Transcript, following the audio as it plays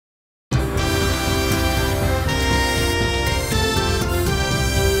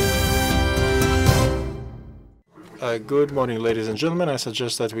Good morning, ladies and gentlemen. I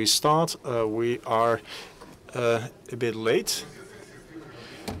suggest that we start. We are a bit late.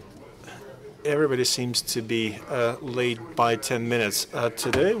 Everybody seems to be late by 10 minutes.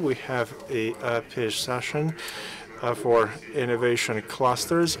 Today we have a pitch session for innovation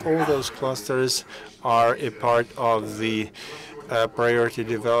clusters. All those clusters are a part of the priority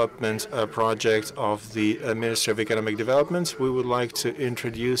development project of the Ministry of Economic Development. We would like to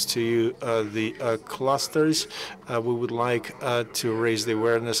introduce to you the clusters. We would like to raise the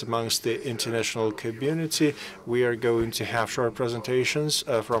awareness amongst the international community. We are going to have short presentations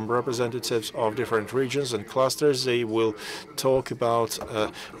from representatives of different regions and clusters. They will talk about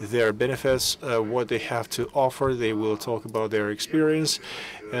their benefits, what they have to offer. They will talk about their experience.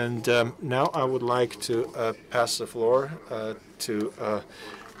 And now I would like to pass the floor to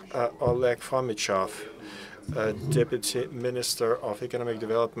Oleg Fomichov, Deputy Minister of Economic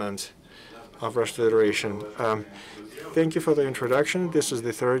Development of Russian Federation. Thank you for the introduction. This is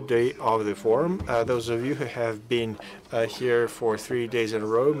the third day of the forum. Those of you who have been here for 3 days in a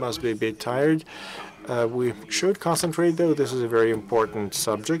row must be a bit tired. We should concentrate, though. This is a very important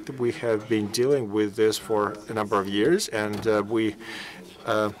subject. We have been dealing with this for a number of years, and we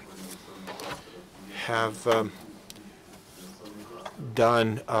have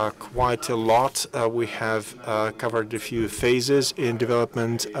done quite a lot. We have covered a few phases in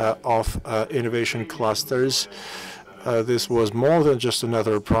development of innovation clusters. This was more than just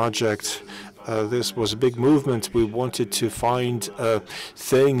another project. This was a big movement. We wanted to find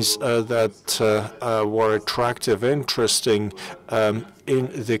things that were attractive, interesting in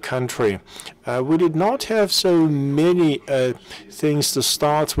the country. We did not have so many things to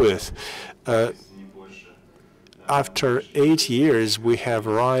start with. After 8 years, we have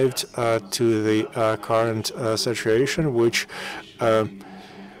arrived to the current situation, which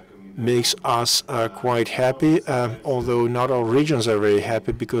makes us quite happy, although not all regions are very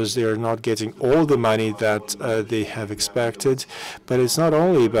happy because they are not getting all the money that they have expected. But it's not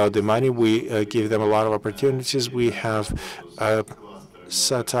only about the money. We give them a lot of opportunities. We have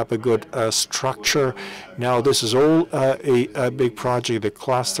set up a good structure. Now, this is all a big project. The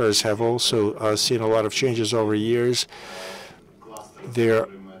clusters have also seen a lot of changes over years. There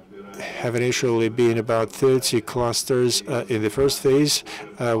have initially been about 30 clusters in the first phase.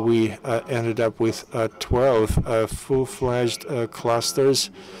 We ended up with 12 full-fledged clusters.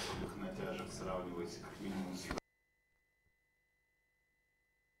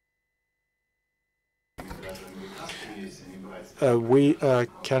 We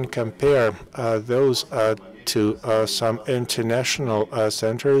can compare those to some international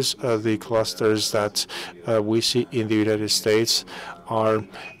centers. The clusters that we see in the United States are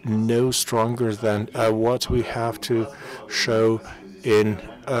no stronger than what we have to show in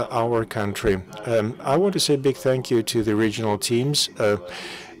our country. I want to say a big thank you to the regional teams.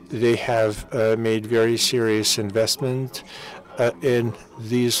 They have made very serious investment in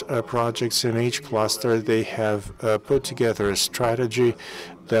these projects. In each cluster, they have put together a strategy.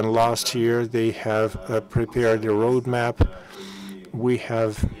 Then last year, they have prepared a roadmap. We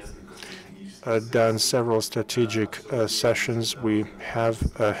have done several strategic sessions. We have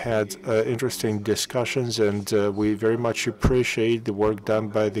had interesting discussions, and we very much appreciate the work done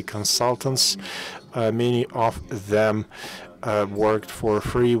by the consultants. Many of them worked for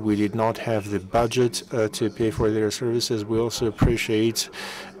free. We did not have the budget to pay for their services. We also appreciate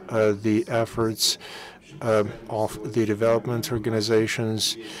the efforts of the development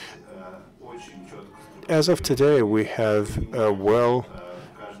organizations. As of today, we have a well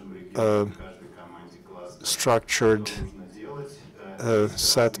structured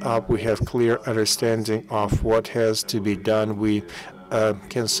set up. We have clear understanding of what has to be done. We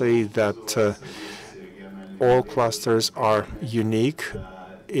can say that all clusters are unique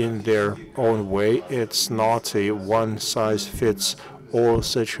in their own way. It's not a one-size-fits-all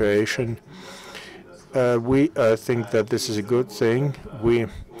situation. We think that this is a good thing. We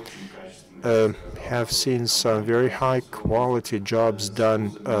have seen some very high-quality jobs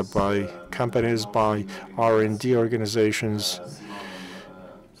done by companies, by R&D organizations.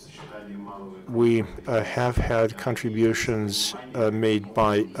 We have had contributions made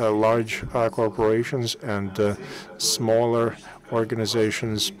by large corporations and smaller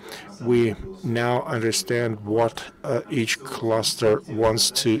organizations. We now understand what each cluster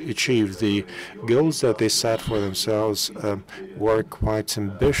wants to achieve. The goals that they set for themselves were quite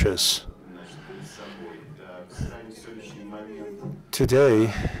ambitious.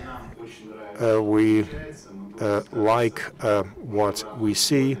 Today, we like what we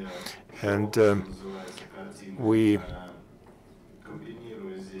see, and we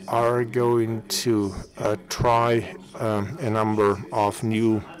are going to try a number of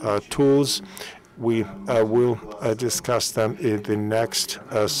new tools. We will discuss them in the next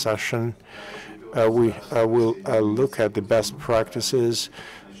session. We will look at the best practices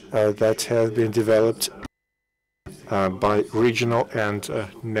that have been developed by regional and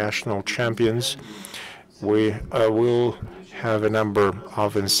national champions. We will have a number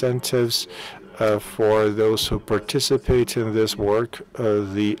of incentives for those who participate in this work.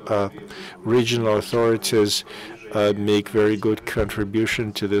 The regional authorities make very good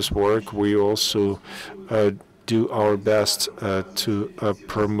contribution to this work. We also do our best to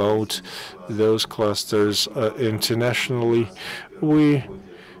promote those clusters internationally. We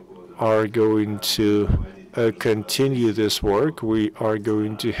are going to continue this work. We are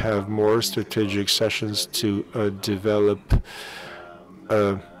going to have more strategic sessions to develop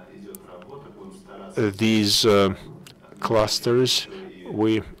these clusters.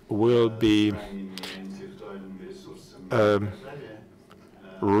 We will be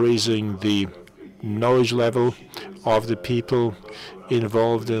raising the knowledge level of the people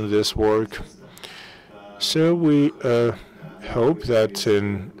involved in this work. So we hope that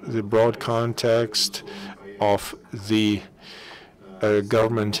in the broad context of the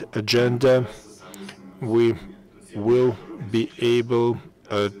government agenda, we will be able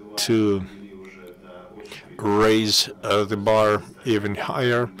to raise the bar even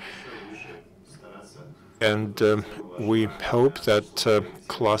higher. And we hope that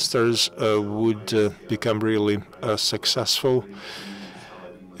clusters would become really successful,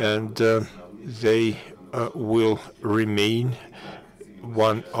 and they will remain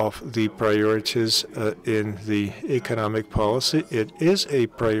one of the priorities in the economic policy. It is a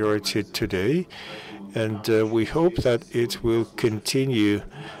priority today, and we hope that it will continue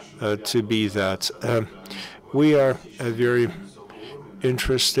to be that. We are very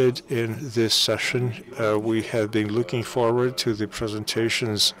interested in this session. We have been looking forward to the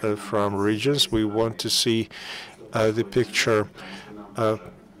presentations from regions. We want to see the picture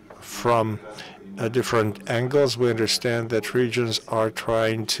from different angles. We understand that regions are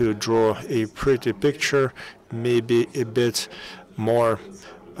trying to draw a pretty picture, maybe a bit more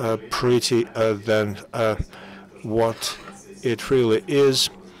pretty than what it really is.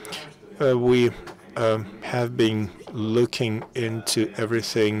 We have been looking into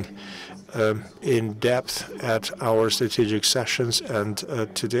everything in depth at our strategic sessions, and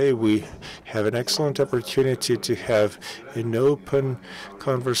today we have an excellent opportunity to have an open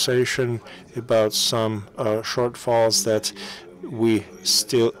conversation about some shortfalls that we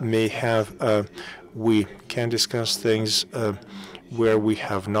still may have. We can discuss things where we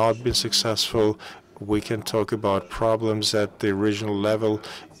have not been successful. We can talk about problems at the regional level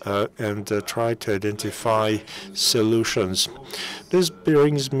and try to identify solutions. This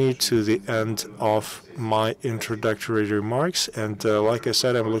brings me to the end of my introductory remarks, and like I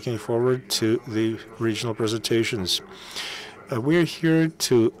said, I'm looking forward to the regional presentations. We're here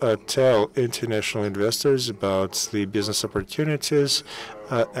to tell international investors about the business opportunities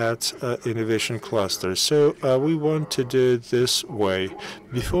at innovation clusters. So we want to do it this way.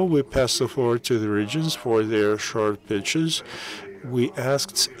 Before we pass the floor to the regions for their short pitches, we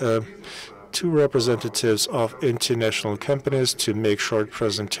asked two representatives of international companies to make short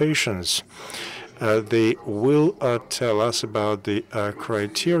presentations. They will tell us about the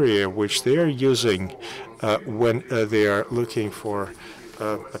criteria which they are using when they are looking for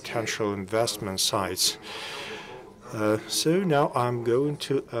potential investment sites. So now I'm going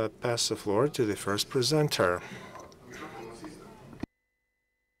to pass the floor to the first presenter.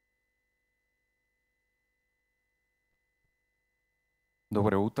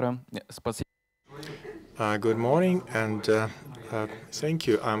 Good morning, and thank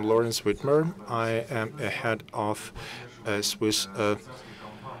you. I'm Lawrence Whitmer. I am a head of a Swiss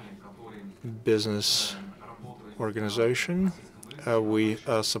business organization. We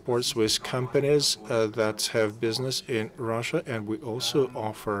support Swiss companies that have business in Russia, and we also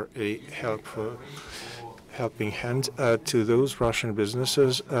offer a helping hand to those Russian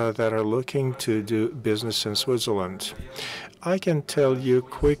businesses that are looking to do business in Switzerland. I can tell you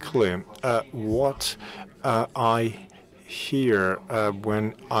quickly what I hear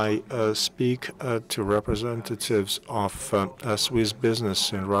when I speak to representatives of Swiss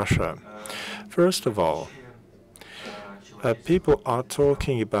business in Russia. First of all, people are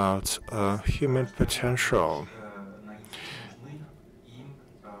talking about human potential.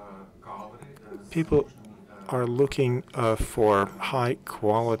 People are looking for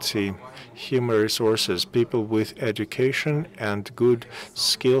high-quality human resources, people with education and good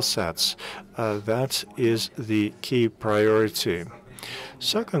skill sets. That is the key priority.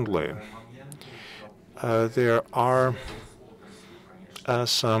 Secondly, there are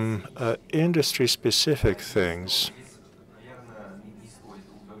some industry-specific things.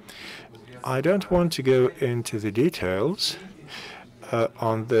 I don't want to go into the details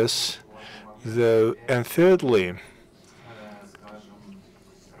on this, though. And thirdly,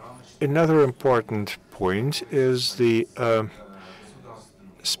 another important point is the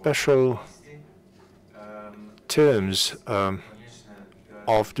special terms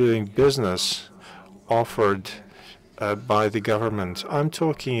of doing business offered by the government. I'm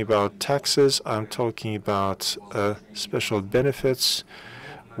talking about taxes, I'm talking about special benefits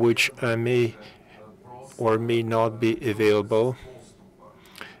which may or may not be available.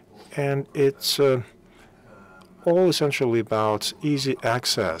 And it's all essentially about easy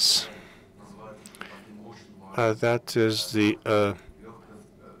access. That is the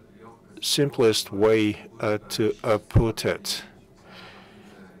simplest way to put it.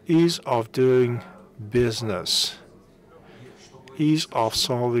 Ease of doing business, ease of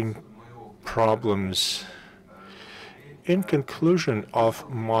solving problems. In conclusion of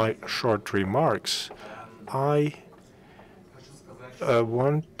my short remarks, I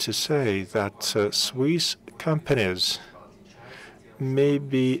want to say that Swiss companies may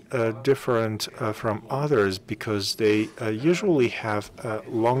be different from others because they usually have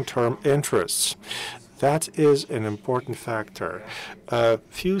long-term interests. That is an important factor.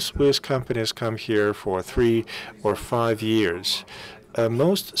 Few Swiss companies come here for 3 or 5 years.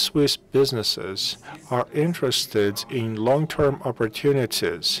 Most Swiss businesses are interested in long-term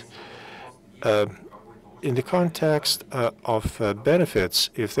opportunities. In the context of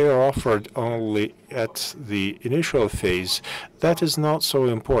benefits, if they are offered only at the initial phase, that is not so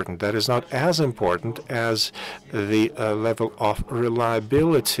important. That is not as important as the level of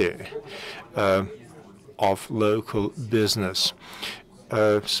reliability of local business.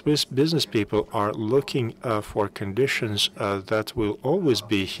 Swiss business people are looking for conditions that will always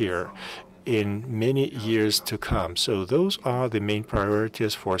be here in many years to come. So those are the main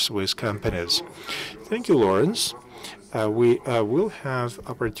priorities for Swiss companies. Thank you, Lawrence. We will have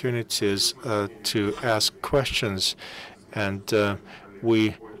opportunities to ask questions, and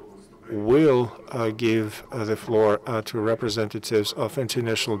we will give the floor to representatives of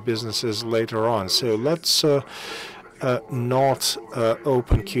international businesses later on. So let's not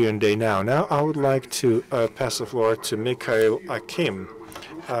open Q&A now. Now I would like to pass the floor to Mikhail Akim,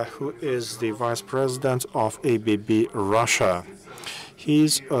 who is the Vice President of ABB Russia.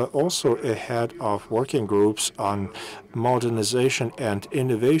 He's also a head of working groups on modernization and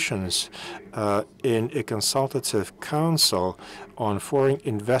innovations in a consultative council on foreign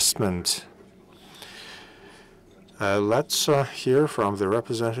investment. Let's hear from the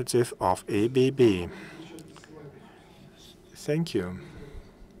representative of ABB. Thank you.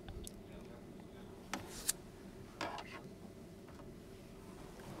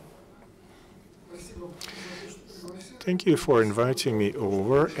 Thank you for inviting me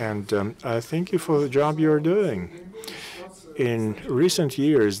over, and I thank you for the job you're doing. In recent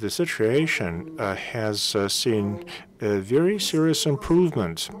years, the situation has seen a very serious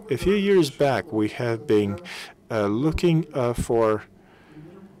improvement. A few years back, we have been looking for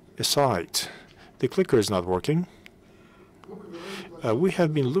a site. The clicker is not working. We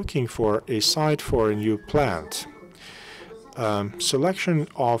have been looking for a site for a new plant. Selection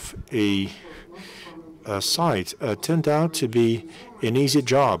of a site turned out to be an easy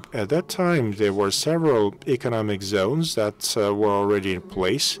job. At that time, there were several economic zones that were already in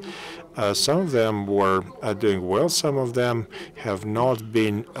place. Some of them were doing well. Some of them have not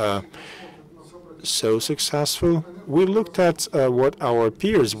been so successful. We looked at what our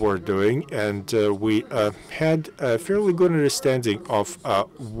peers were doing, and we had a fairly good understanding of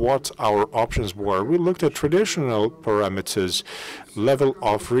what our options were. We looked at traditional parameters, level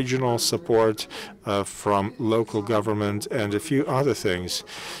of regional support from local government, and a few other things.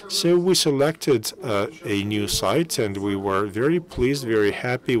 So we selected a new site, and we were very pleased, very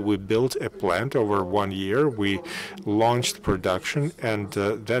happy. We built a plant over 1 year. We launched production, and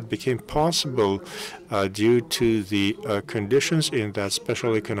that became possible due to the conditions in that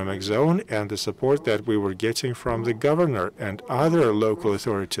special economic zone and the support that we were getting from the governor and other local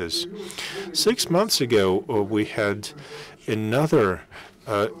authorities. 6 months ago, we had another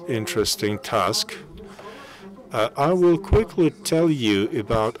interesting task. I will quickly tell you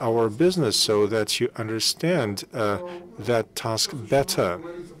about our business so that you understand that task better.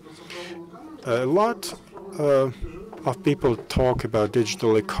 A lot of people talk about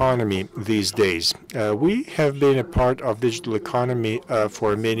digital economy these days. We have been a part of digital economy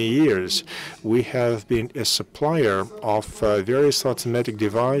for many years. We have been a supplier of various automatic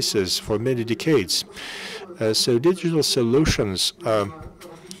devices for many decades. So digital solutions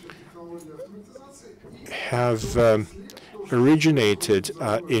have originated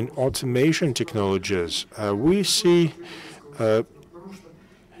in automation technologies. We see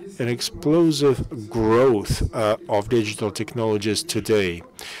an explosive growth of digital technologies today.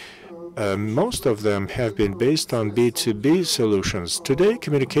 Most of them have been based on B2B solutions. Today,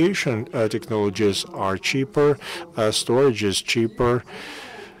 communication technologies are cheaper, storage is cheaper,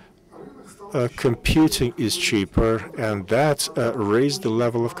 computing is cheaper, and that raised the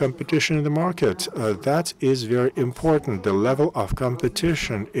level of competition in the market. That is very important, the level of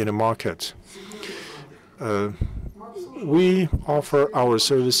competition in a market. We offer our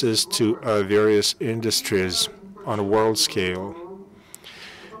services to various industries on a world scale.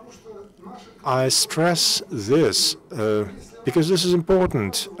 I stress this because this is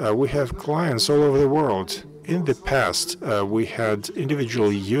important. We have clients all over the world. In the past, we had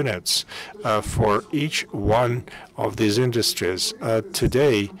individual units for each one of these industries.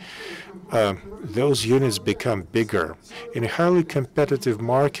 Today, those units become bigger. In a highly competitive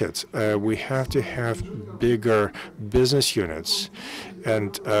market, we have to have bigger business units.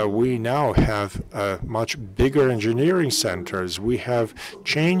 And we now have much bigger engineering centers. We have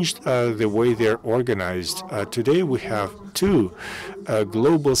changed the way they're organized. Today we have two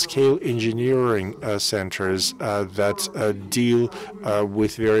global scale engineering centers that deal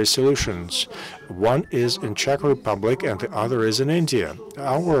with various solutions. One is in Czech Republic and the other is in India.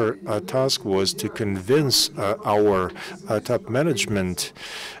 Our task was to convince our top management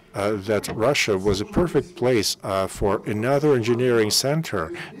that Russia was a perfect place for another engineering center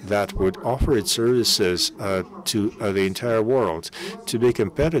that would offer its services to the entire world. To be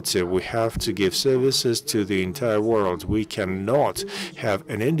competitive, we have to give services to the entire world. We cannot have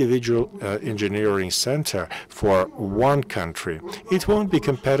an individual engineering center for one country. It won't be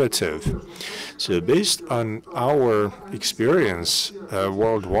competitive. So based on our experience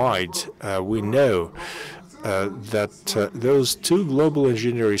worldwide, we know that those two global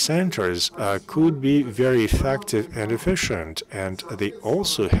engineering centers could be very effective and efficient, and they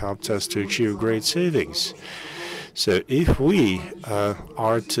also helped us to achieve great savings. So if we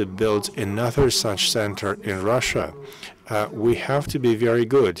are to build another such center in Russia, we have to be very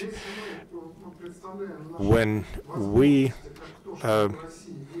good. When we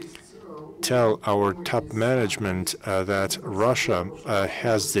tell our top management that Russia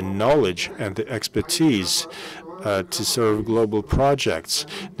has the knowledge and the expertise to serve global projects,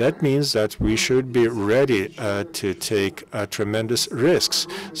 that means that we should be ready to take tremendous risks.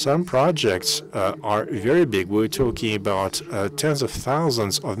 Some projects are very big. We're talking about tens of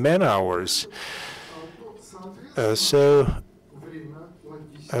thousands of man-hours.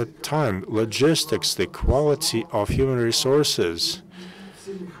 Time, logistics, the quality of human resources,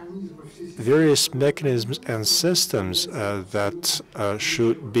 various mechanisms and systems that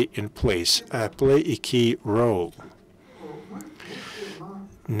should be in place play a key role.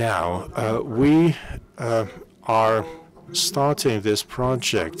 Now, we are starting this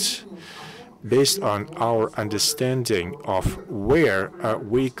project based on our understanding of where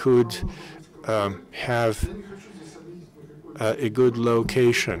we could have a good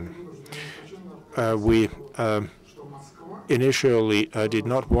location. We initially did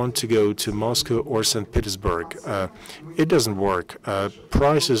not want to go to Moscow or St. Petersburg. It doesn't work.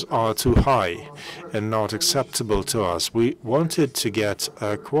 Prices are too high and not acceptable to us. We wanted to get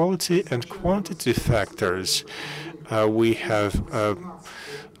quality and quantity factors. We have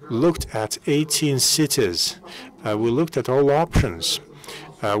looked at 18 cities. We looked at all options.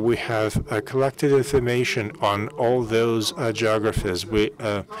 We have collected information on all those geographies. We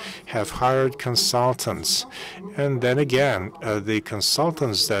have hired consultants. And then again, the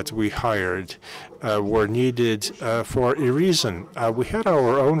consultants that we hired were needed for a reason. We had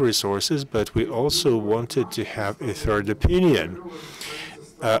our own resources, but we also wanted to have a third opinion.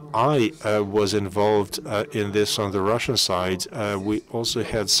 I was involved in this on the Russian side. We also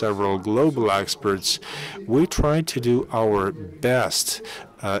had several global experts. We tried to do our best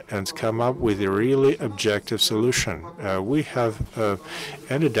and come up with a really objective solution. We have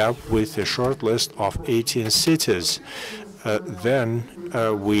ended up with a short list of 18 cities. Then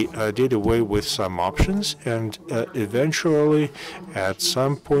we did away with some options, and eventually, at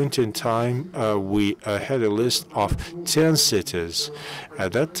some point in time, we had a list of 10 cities.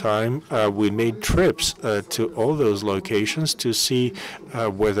 At that time, we made trips to all those locations to see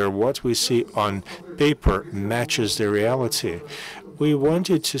whether what we see on paper matches the reality. We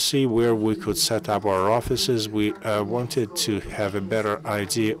wanted to see where we could set up our offices. We wanted to have a better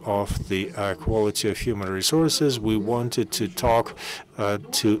idea of the quality of human resources. We wanted to talk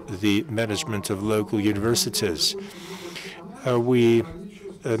to the management of local universities. We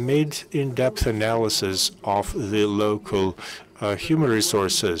made in-depth analysis of the local human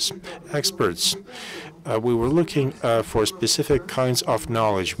resources experts. We were looking for specific kinds of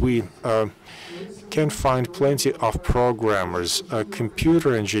knowledge. We can find plenty of programmers,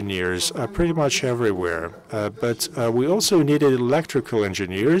 computer engineers, pretty much everywhere. But we also needed electrical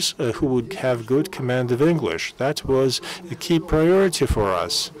engineers who would have good command of English. That was a key priority for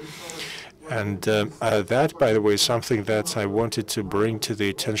us. And that, by the way, is something that I wanted to bring to the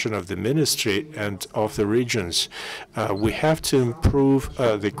attention of the ministry and of the regions. We have to improve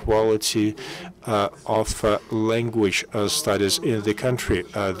the quality of language studies in the country.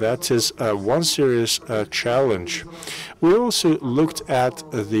 That is one serious challenge. We also looked at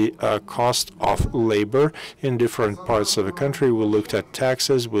the cost of labor in different parts of the country. We looked at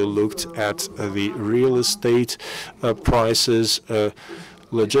taxes. We looked at the real estate prices,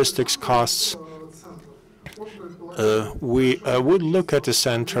 logistics costs. We would look at the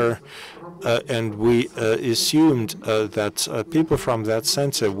center and we assumed that people from that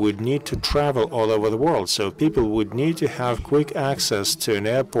center would need to travel all over the world. So people would need to have quick access to an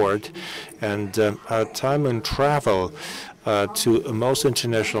airport, and time and travel to most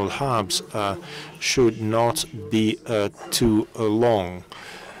international hubs should not be too long.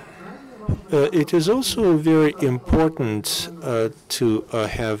 It is also very important to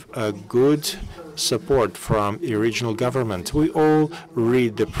have a good support from a regional government. We all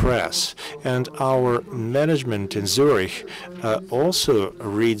read the press, and our management in Zurich also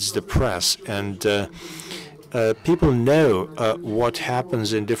reads the press, and people know what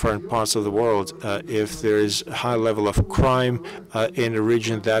happens in different parts of the world. If there is a high level of crime in a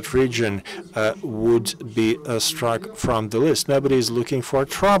region, that region would be struck from the list. Nobody is looking for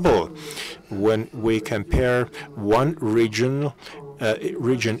trouble. When we compare one region,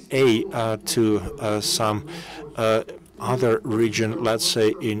 region A, to some other region, let's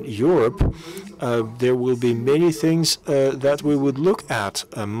say in Europe, there will be many things that we would look at.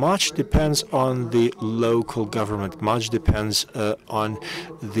 Much depends on the local government. Much depends on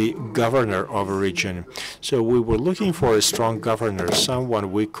the governor of a region. So we were looking for a strong governor,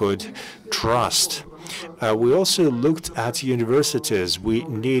 someone we could trust. We also looked at universities. We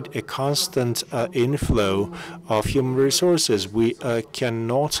need a constant inflow of human resources. We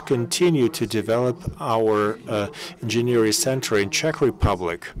cannot continue to develop our engineering center in Czech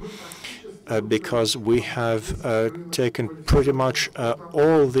Republic because we have taken pretty much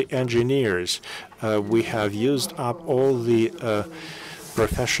all the engineers. We have used up all the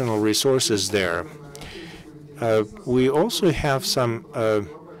professional resources there. We also have some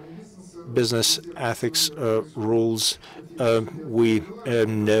business ethics rules. We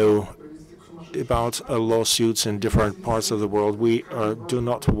know about lawsuits in different parts of the world. We do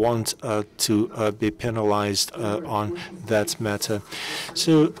not want to be penalized on that matter.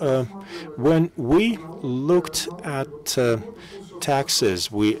 So when we looked at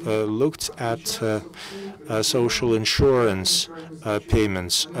taxes, we looked at social insurance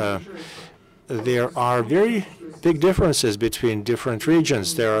payments. There are very big differences between different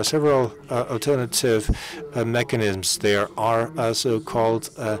regions. There are several alternative mechanisms. There are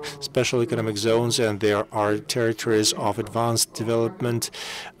so-called special economic zones, and there are territories of advanced development.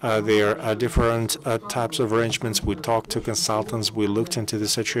 There are different types of arrangements. We talked to consultants. We looked into the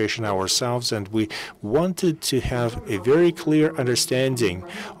situation ourselves, and we wanted to have a very clear understanding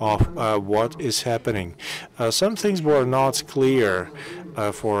of what is happening. Some things were not clear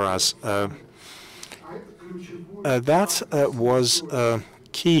for us. That was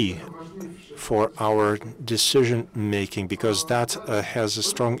key for our decision making, because that has a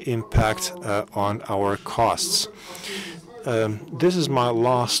strong impact on our costs. This is my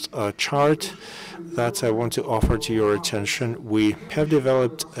last chart that I want to offer to your attention. We have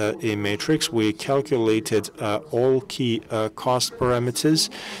developed a matrix. We calculated all key cost parameters,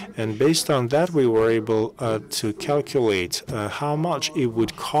 and based on that we were able to calculate how much it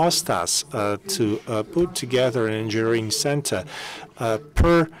would cost us to put together an engineering center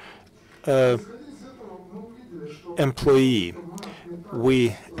per employee.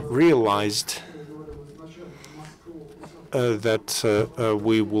 We realized that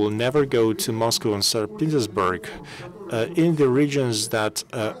we will never go to Moscow and St. Petersburg. In the regions that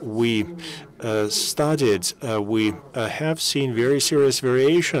we studied, we have seen very serious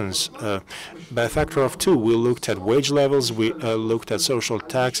variations. By a factor of 2, we looked at wage levels, we looked at social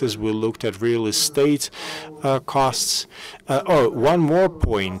taxes, we looked at real estate costs. One more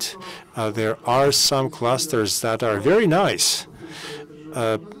point. There are some clusters that are very nice.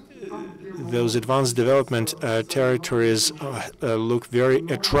 Those advanced development territories look very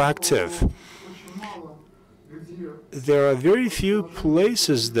attractive. There are very few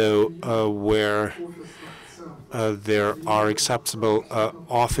places, though, where there are acceptable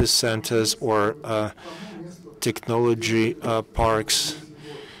office centers or technology parks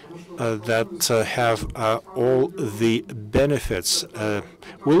that have all the benefits.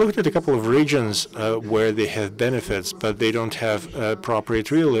 We looked at a couple of regions where they have benefits, but they don't have appropriate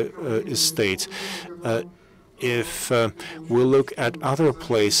real estate. If we look at other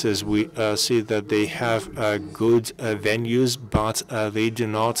places, we see that they have good venues, but they do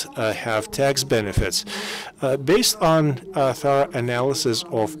not have tax benefits. Based on thorough analysis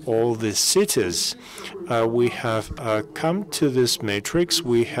of all the cities, we have come to this matrix.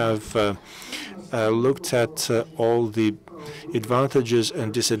 We have looked at all the advantages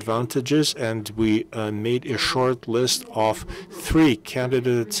and disadvantages, and we made a short list of 3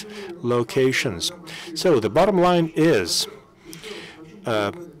 candidate locations. So the bottom line is,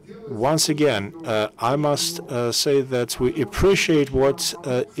 once again, I must say that we appreciate what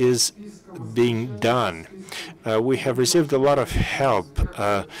is being done. We have received a lot of help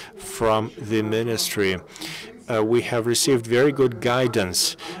from the ministry. We have received very good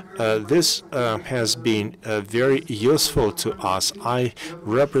guidance. This has been very useful to us. I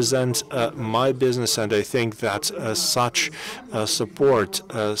represent my business, and I think that such support,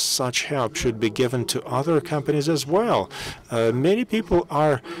 such help should be given to other companies as well. Many people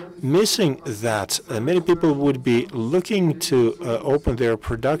are missing that. Many people would be looking to open their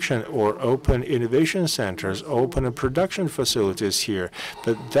production or open innovation centers, open production facilities here,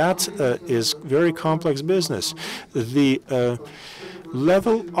 but that is very complex business. The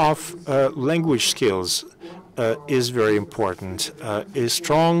level of language skills is very important. A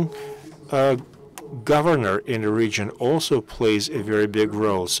strong governor in the region also plays a very big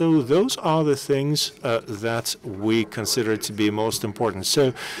role. So those are the things that we consider to be most important.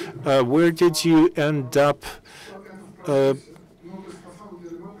 So where did you end up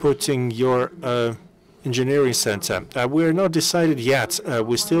putting your engineering center? We're not decided yet.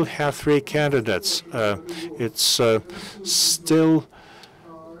 We still have 3 candidates. It's still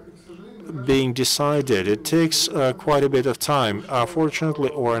being decided. It takes quite a bit of time. Fortunately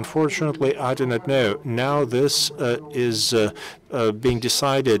or unfortunately, I do not know. Now this is being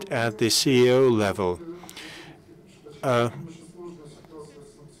decided at the CEO level.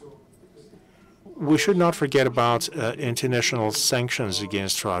 We should not forget about international sanctions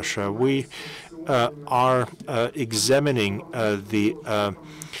against Russia. We are examining the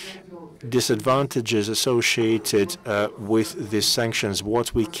disadvantages associated with these sanctions,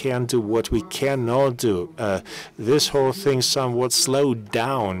 what we can do, what we cannot do. This whole thing somewhat slowed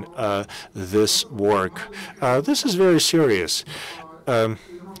down this work. This is very serious.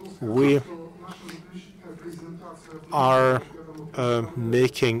 We are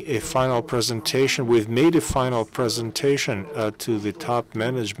making a final presentation. We've made a final presentation to the top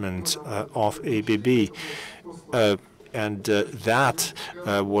management of ABB. And that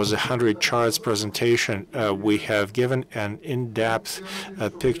was a 100 charts presentation. We have given an in-depth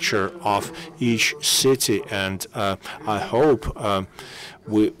picture of each city, and I hope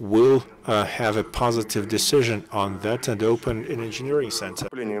we will have a positive decision on that and open an engineering center.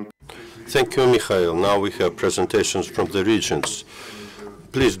 Thank you, Mikhail. Now we have presentations from the regions.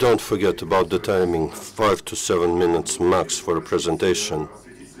 Please don't forget about the timing, 5 to 7 minutes max for a presentation.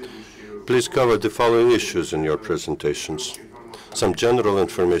 Please cover the following issues in your presentations. Some general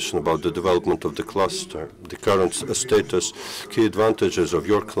information about the development of the cluster, the current status, key advantages of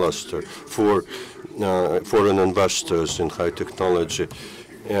your cluster for foreign investors in high technology,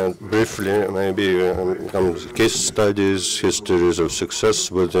 and briefly maybe case studies, histories of success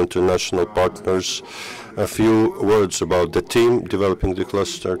with international partners, a few words about the team developing the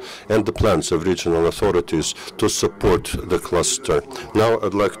cluster, and the plans of regional authorities to support the cluster. Now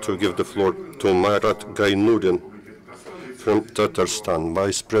I'd like to give the floor to Mayrat Gaynurin from Tatarstan,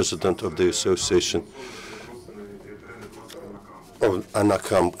 Vice President of the Association of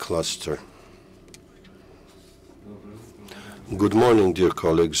Anakam Cluster. Good morning, dear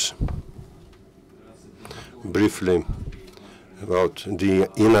colleagues. Briefly about the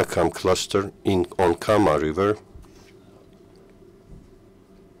Inakam cluster on Kama River.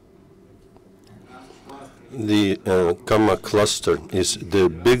 The Kama cluster is the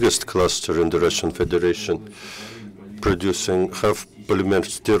biggest cluster in the Russian Federation, producing half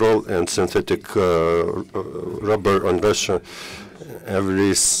polystyrol and synthetic rubber on Russia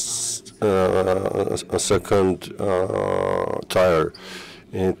every second tire.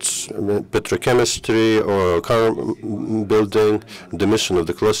 It's petrochemistry or car building. The mission of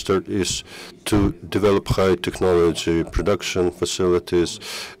the cluster is to develop high technology production facilities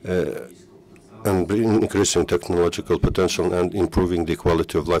and increasing technological potential and improving the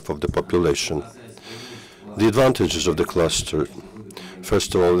quality of life of the population. The advantages of the cluster.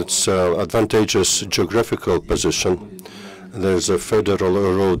 First of all, its advantageous geographical position. There's a federal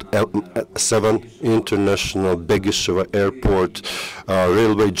road 7, international Begishevo airport,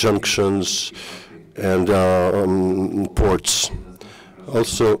 railway junctions, and ports.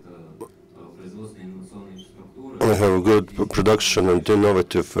 Also, we have a good production and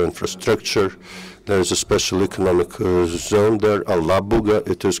innovative infrastructure. There is a special economic zone there, Alabuga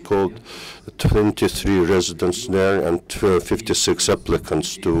it is called, 23 residents there and 56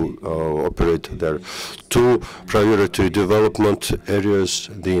 applicants to operate there. 2 priority development areas,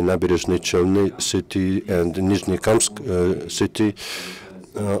 the Naberezhny Chelny city and Nizhny Kamsk city.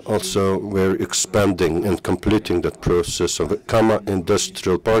 Also, we're expanding and completing that process of Kama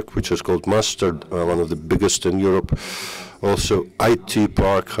Industrial Park, which is called Mustard, one of the biggest in Europe. Also, IT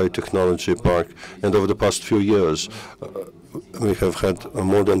Park, High Technology Park, and over the past few years, we have had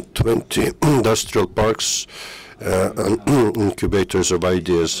more than 20 industrial parks and incubators of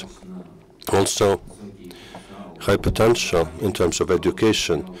ideas. Also, high potential in terms of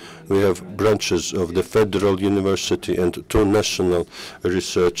education. We have branches of the Federal University and 2 national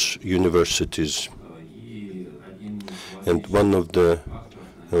research universities. And one of the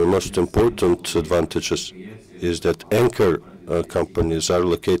most important advantages is that anchor companies are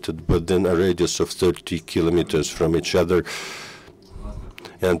located within a radius of 30 kilometers from each other.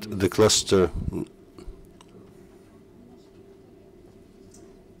 And the cluster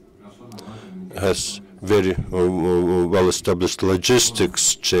has very well-established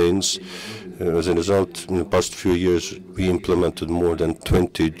logistics chains. As a result, in the past few years, we implemented more than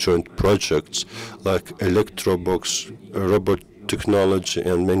 20 joint projects like Electrobox, robot technology,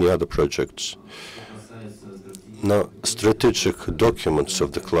 and many other projects. Now, strategic documents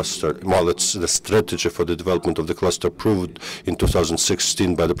of the cluster, well, it's the strategy for the development of the cluster approved in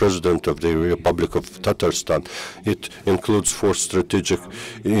 2016 by the President of the Republic of Tatarstan. It includes 4 strategic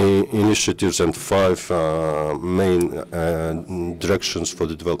initiatives and 5 main directions for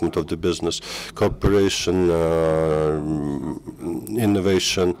the development of the business: cooperation,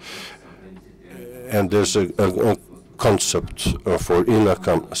 innovation, and there's a concept for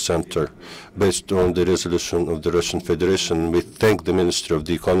INACAM Center based on the resolution of the Russian Federation. We thank the Ministry of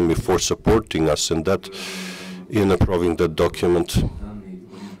the Economy for supporting us in that, in approving that document.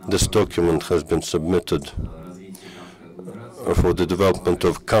 This document has been submitted for the development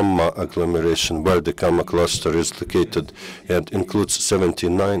of Kama agglomeration, where the Kama cluster is located, and includes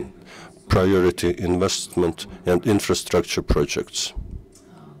 79 priority investment and infrastructure projects.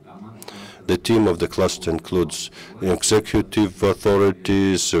 The team of the cluster includes executive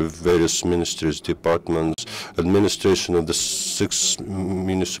authorities, various ministries, departments, administration of the 6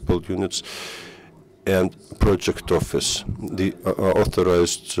 municipal units, and project office. The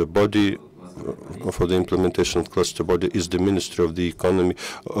authorized body for the implementation of cluster body is the Ministry of the Economy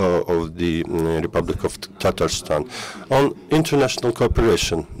of the Republic of Tatarstan. On international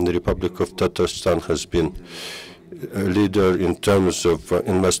cooperation, the Republic of Tatarstan has been a leader in terms of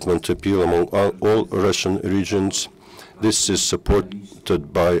investment appeal among all Russian regions. This is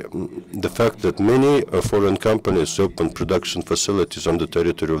supported by the fact that many foreign companies open production facilities on the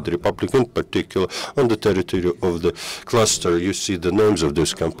territory of the Republic, in particular on the territory of the cluster. You see the names of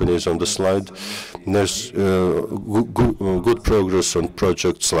these companies on the slide. There's good progress on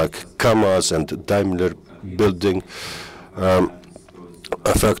projects like Kamaz and Daimler building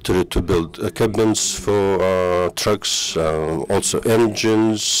a factory to build cabins for trucks, also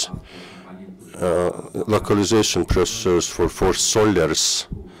engines, localization processors for solars.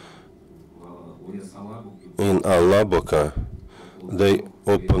 In Alabuga, they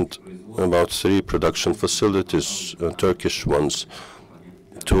opened about 3 production facilities, Turkish ones,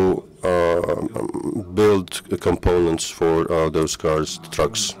 to build components for those cars,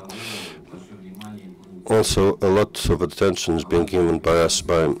 trucks. Also, a lot of attention is being given by us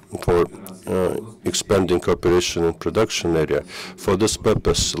for expanding cooperation in production area. For this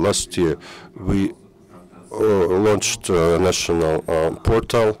purpose, last year we launched a national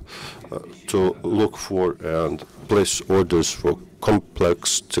portal to look for and place orders for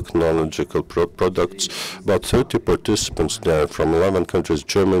complex technological products. About 30 participants there from 11 countries: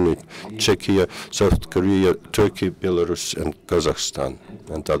 Germany, Czechia, South Korea, Turkey, Belarus, and Kazakhstan,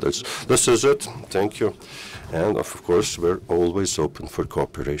 and others. This is it. Thank you. And of course, we're always open for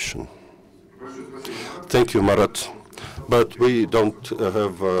cooperation. Thank you, Marat. But we don't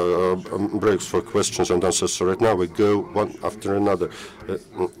have breaks for questions and answers. So right now we go one after another.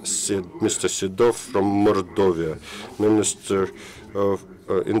 Mr. Sidov from Mordovia, Minister of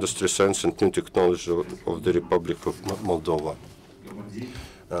Industry, Science and New Technology of the Republic of Moldova.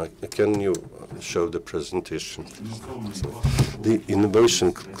 Can you show the presentation? The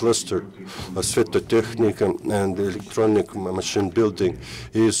innovation cluster of Svetotechnika and electronic machine building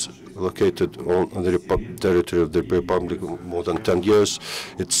is located on the territory of the Republic more than 10 years.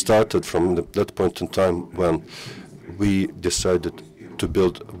 It started from that point in time when we decided to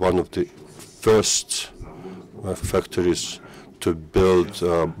build one of the first factories to build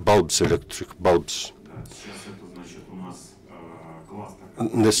bulbs, electric bulbs.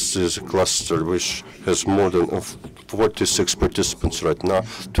 This is a cluster which has more than 46 participants right now,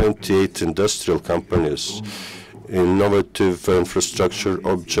 28 industrial companies, innovative infrastructure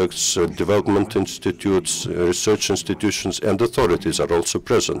objects, development institutes, research institutions, and authorities are also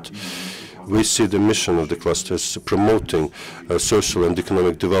present. We see the mission of the cluster as promoting social and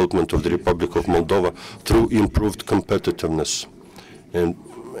economic development of the Republic of Moldova through improved competitiveness and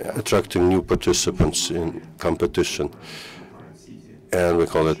attracting new participants in competition. And we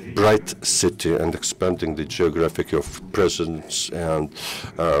call it Bright City, and expanding the geographic of presence and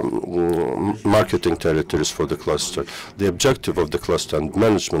marketing territories for the cluster. The objective of the cluster and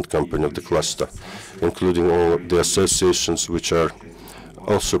management company of the cluster, including all the associations which are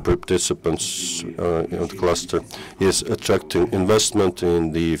also participants in the cluster, is attracting investment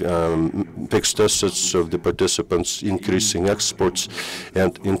in the fixed assets of the participants, increasing exports,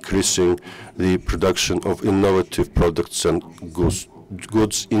 and increasing the production of innovative products and goods,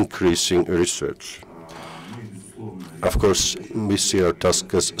 increasing research. Of course, we see our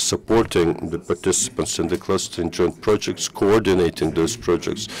task as supporting the participants in the cluster in joint projects, coordinating those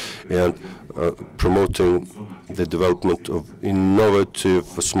projects, and promoting the development of innovative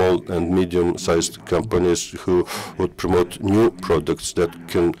small and medium-sized companies who would promote new products that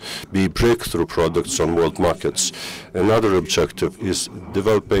can be breakthrough products on world markets. Another objective is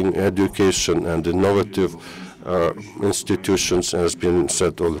developing education and innovative institutions, as has been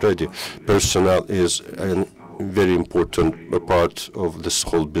said already. Personnel is a very important part of this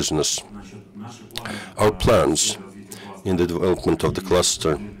whole business. Our plans in the development of the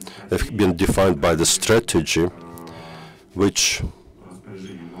cluster have been defined by the strategy, which,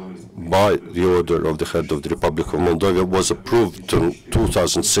 by the order of the head of the Republic of Moldova, was approved in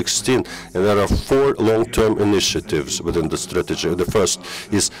 2016, and there are 4 long-term initiatives within the strategy. The first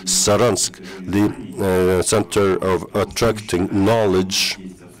is Saransk, the center of attracting knowledge,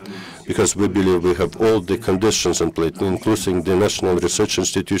 because we believe we have all the conditions in place, including the national research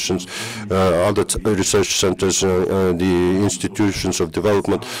institutions, other research centers, the institutions of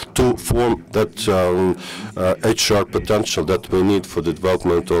development, to form that HR potential that we need for the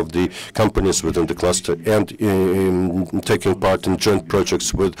development of the companies within the cluster, and taking part in joint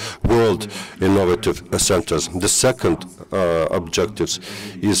projects with world innovative centers. The second objective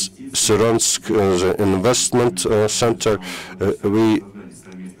is Saransk investment center. We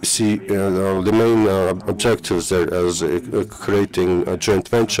see the main objectives there as creating joint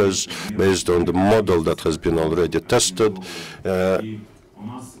ventures based on the model that has been already tested,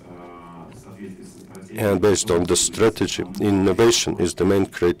 and based on the strategy. Innovation is the main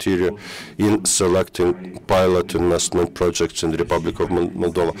criteria in selecting pilot investment projects in the Republic of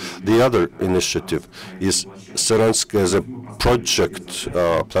Moldova. The other initiative is Saransk as a project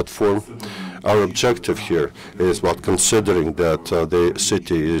platform. Our objective here is, considering that the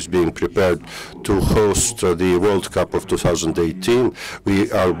city is being prepared to host the World Cup of 2018,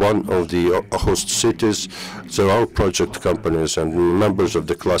 we are one of the host cities, so our project companies and members of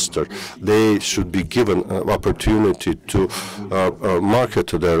the cluster, they should be given an opportunity to market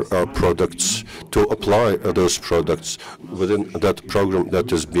their products, to apply those products within that program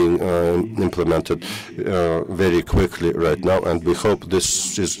that is being implemented very quickly right now, and we hope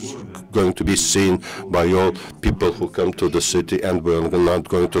this is going to be be seen by all people who come to the city, and we're not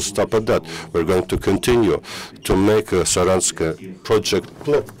going to stop at that. We're going to continue to make Saransk a project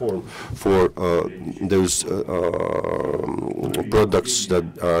platform for those products that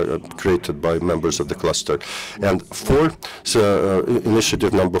are created by members of the cluster. And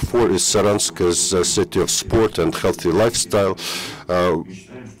initiative number 4 is Saransk as a city of sport and healthy lifestyle.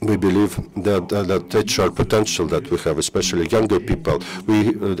 We believe that that HR potential that we have, especially younger people, we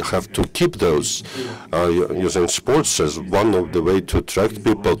have to keep those using sports as one of the way to attract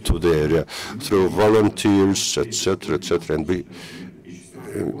people to the area through volunteers, etc., etc. And we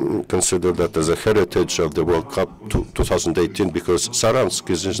consider that as a heritage of the World Cup 2018, because Saransk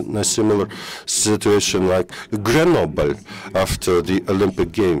is in a similar situation like Grenoble after the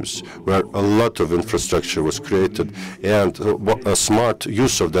Olympic Games, where a lot of infrastructure was created, and a smart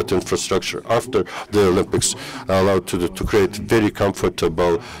use of that infrastructure after the Olympics allowed to create very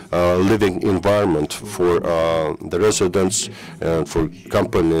comfortable living environment for the residents and for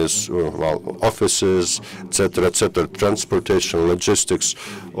companies, offices, etc., etc., transportation, logistics,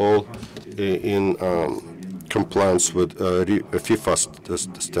 all in compliance with FIFA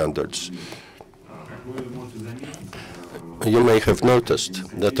standards. You may have noticed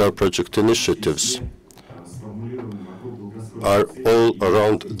that our project initiatives are all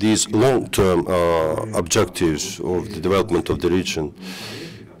around these long-term objectives of the development of the region.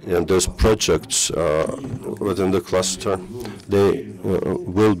 And those projects within the cluster, they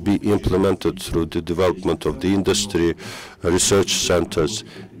will be implemented through the development of the industry, research centers,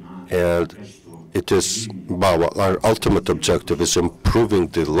 and it is our ultimate objective is improving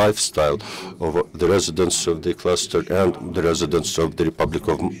the lifestyle of the residents of the cluster and the residents of the Republic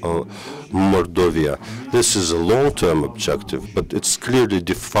of Mordovia. This is a long-term objective, but it's clearly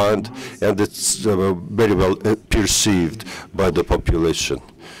defined, and it's very well perceived by the population.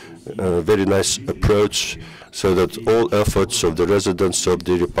 A very nice approach, so that all efforts of the residents of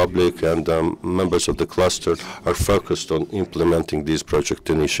the Republic and members of the cluster are focused on implementing these project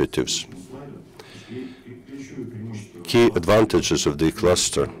initiatives. Key advantages of the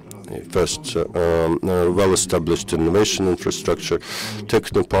cluster. First, well-established innovation infrastructure,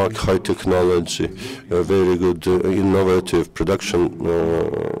 technopark, high technology, very good innovative production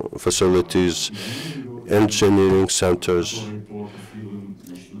facilities, engineering centers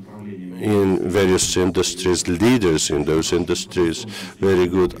in various industries, leaders in those industries, very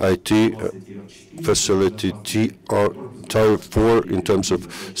good IT facility, Tier 4 in terms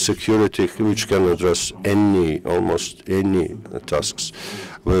of security, which can address almost any tasks,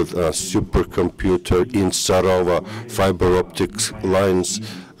 with a supercomputer in Sarova, fiber optics lines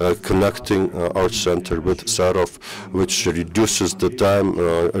connecting our center with Sarov, which reduces the time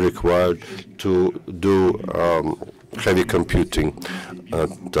required to do heavy computing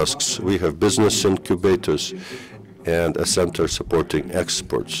tasks. We have business incubators and a center supporting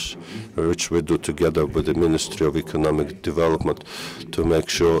exports, which we do together with the Ministry of Economic Development to make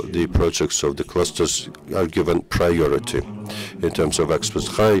sure the projects of the clusters are given priority in terms of exports.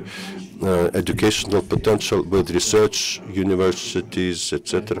 High educational potential with research, universities,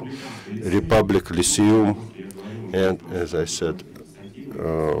 etc. Republic Lyceum, and as I said,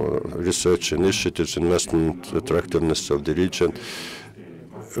 research initiatives, investment, attractiveness of the region.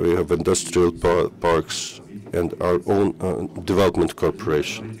 We have industrial parks and our own development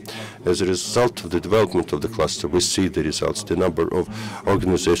corporation. As a result of the development of the cluster, we see the results. The number of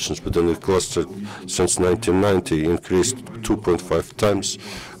organizations within the cluster since 1990 increased 2.5 times.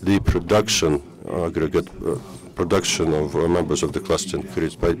 The production, aggregate production of members of the cluster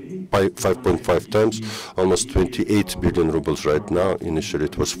increased by 5.5 times, almost 28 billion rubles right now. Initially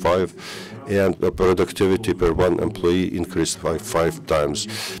it was 5, and the productivity per one employee increased by 5 times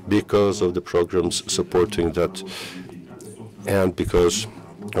because of the programs supporting that and because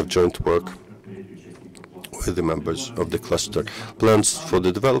of joint work with the members of the cluster. Plans for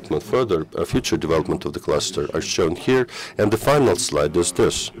the development, further future development of the cluster are shown here, and the final slide is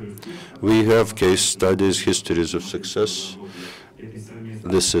this. We have case studies, histories of success.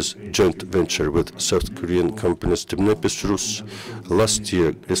 This is joint venture with South Korean companies. Temnepes Rus last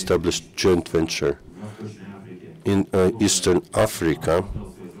year established joint venture in Eastern Africa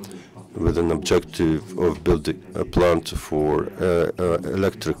with an objective of building a plant for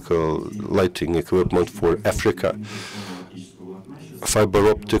electrical lighting equipment for Africa. Fiber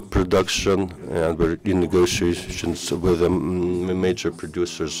optic production, and we're in negotiations with major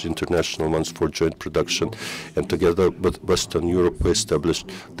producers, international ones, for joint production. And together with Western Europe, we established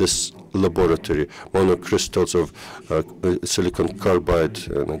this laboratory, monocrystals of silicon carbide,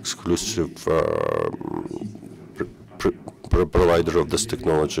 an exclusive provider of this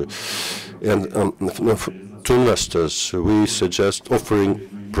technology. And to investors, we suggest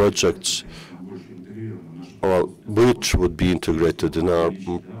offering projects which would be integrated in our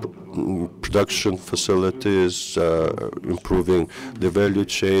production facilities, improving the value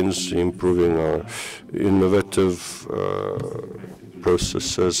chains, improving our innovative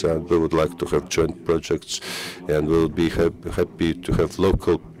processes, and we would like to have joint projects, and we'll be happy to have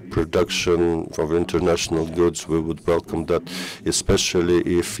local production of international goods. We would welcome that, especially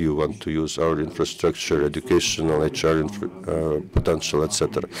if you want to use our infrastructure, educational, HR potential,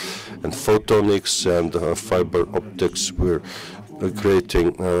 etc. And photonics and fiber optics, we're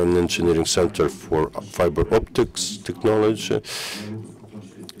creating an engineering center for fiber optics technology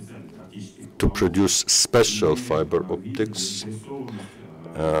to produce special fiber optics.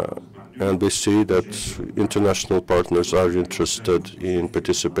 And we see that international partners are interested in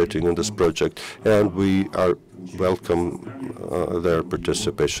participating in this project, and we are welcome their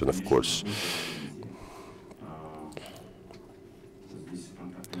participation, of course.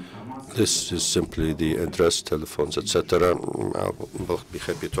 This is simply the address, telephones, etc. I'll be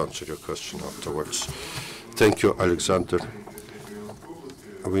happy to answer your question afterwards. Thank you, Alexander.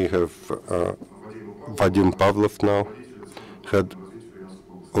 We have Vadim Pavlov now, head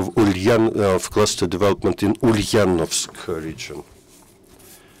of cluster development in Ulyanovsk region.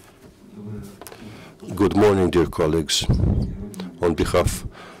 Good morning, dear colleagues. On behalf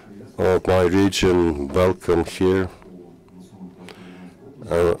of my region, welcome here.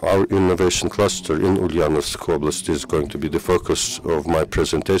 Our innovation cluster in Ulyanovsk Oblast is going to be the focus of my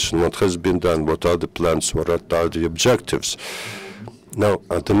presentation. What has been done, what are the plans, what are the objectives? Now,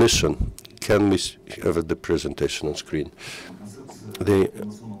 the mission. Can we have the presentation on screen? The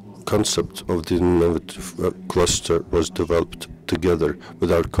concept of the innovative cluster was developed together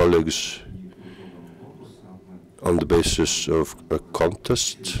with our colleagues on the basis of a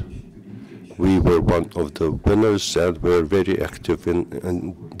contest. We were one of the winners, and we're very active in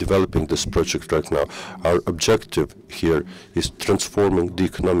developing this project right now. Our objective here is transforming the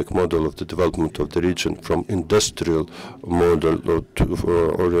economic model of the development of the region from industrial model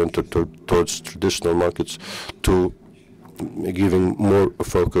oriented towards traditional markets to giving more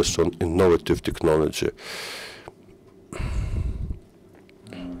focus on innovative technology.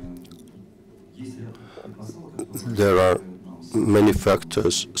 There are many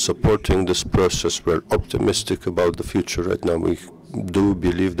factors supporting this process. We're optimistic about the future right now. We do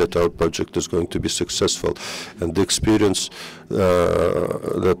believe that our project is going to be successful, and the experience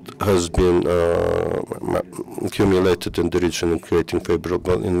that has been accumulated in the region in creating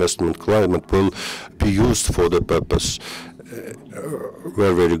favorable investment climate will be used for the purpose.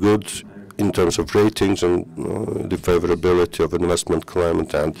 We're very good in terms of ratings and the favorability of investment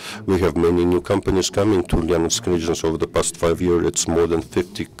climate, and we have many new companies coming to Ulyanovsk regions over the past 5 years. It's more than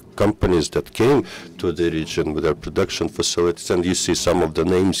 50 companies that came to the region with their production facilities, and you see some of the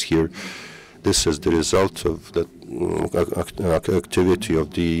names here. This is the result of the activity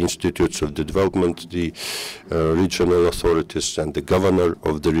of the institutes of the development, the regional authorities, and the governor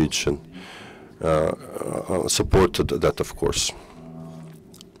of the region supported that, of course.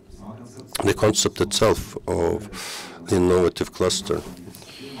 The concept itself of the innovative cluster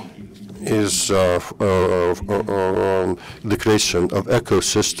is the creation of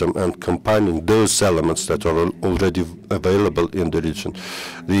ecosystem and combining those elements that are already available in the region.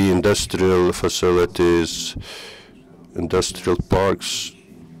 The industrial facilities, industrial parks,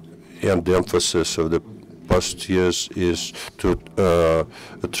 and the emphasis of the past years is to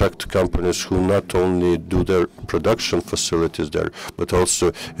attract companies who not only do their production facilities there, but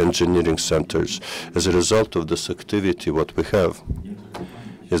also engineering centers. As a result of this activity, what we have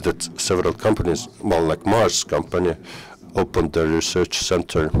is that several companies, well, like Mars company, opened their research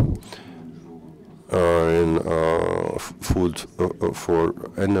center in food for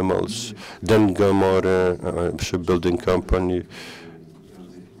animals. Then Gamora, shipbuilding company,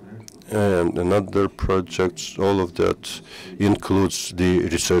 and another projects. All of that includes the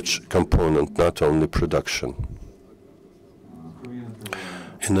research component, not only production.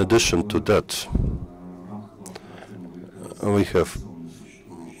 In addition to that, we have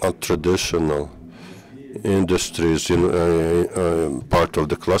traditional industries in part of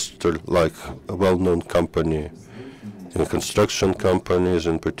the cluster, like a well-known company, and construction companies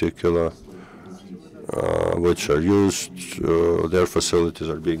in particular, which are used, their facilities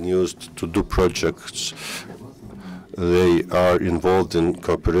are being used to do projects. They are involved in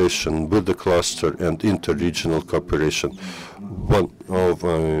cooperation with the cluster and inter-regional cooperation. One of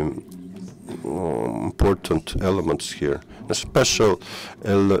important elements here. A special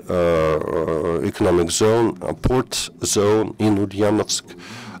economic zone, a port zone in Ulyanovsk.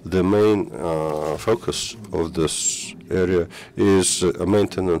 The main focus of this area is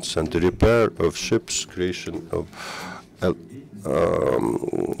maintenance and repair of ships, creation of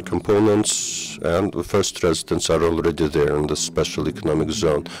components, and the first residents are already there in the special economic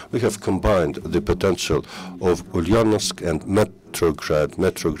zone. We have combined the potential of Ulyanovsk and Metrograd.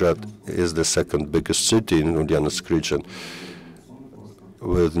 Metrograd is the second biggest city in Ulyanovsk region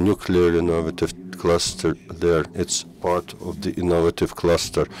with nuclear innovative cluster there. It's part of the innovative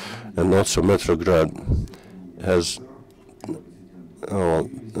cluster. And also Metrograd has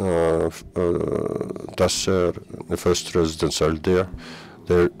Tasser, the first residents are there.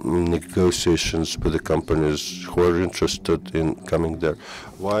 There are negotiations with the companies who are interested in coming there.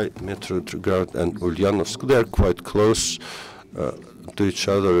 Why Metrograd and Ulyanovsk? They are quite close to each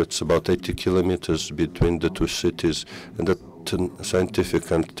other. It's about 80 kilometers between the two cities, and the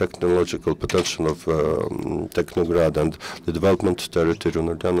scientific and technological potential of Technograd and the development territory in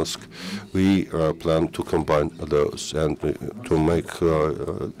Ulyanovsk, we plan to combine those and to make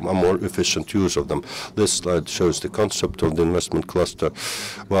a more efficient use of them. This slide shows the concept of the investment cluster.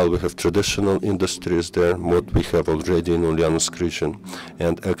 While we have traditional industries there, what we have already in Ulyanovsk region,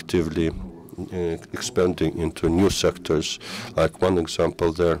 and actively expanding into new sectors. Like one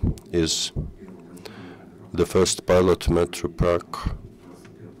example there is the first pilot metro park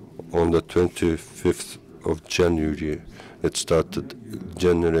on the 25th of January. It started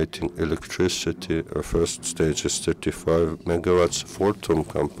generating electricity. Our first stage is 35 megawatts. Fortum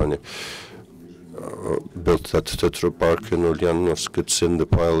company built that tetra park in Ulyanovsk. It's in the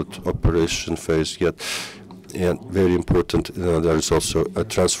pilot operation phase yet. And very important, there is also a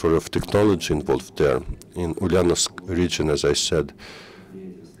transfer of technology involved there. In Ulyanovsk region, as I said,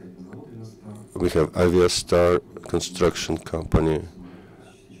 we have Aviastar construction company,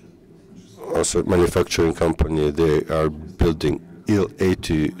 also manufacturing company. They are building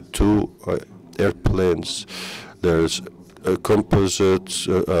Il-82 airplanes. There's a composite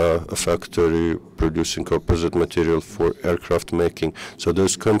factory producing composite material for aircraft making. So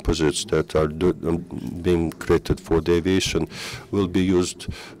those composites that are being created for the aviation will be used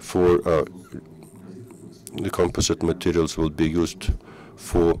for the composite materials will be used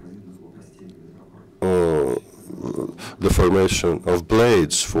for the formation of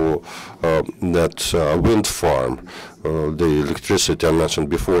blades for that wind farm. The electricity I mentioned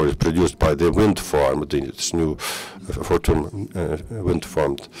before is produced by the wind farm, this new Fortum wind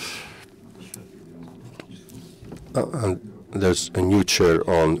farm. And there's a new chair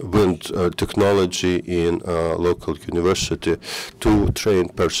on wind technology in a local university to train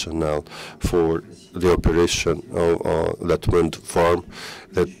personnel for the operation of that wind farm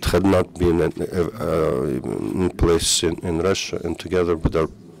that had not been in place in Russia. And together with our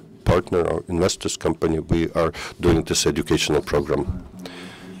partner, our investors company, we are doing this educational program.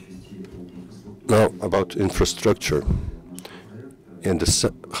 Now about infrastructure. In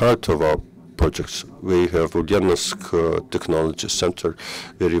the heart of our projects, we have Ulyanovsk Technology Center,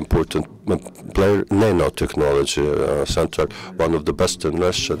 very important player, nanotechnology center, one of the best in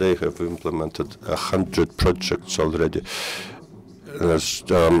Russia. They have implemented 100 projects already. There's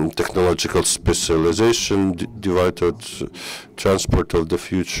technological specialization, divided transport of the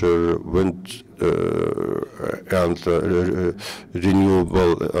future, wind and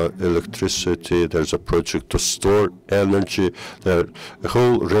renewable electricity. There's a project to store energy. There are a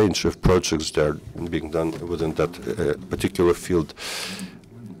whole range of projects that are being done within that particular field.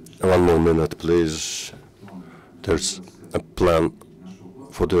 One more minute, please. There's a plan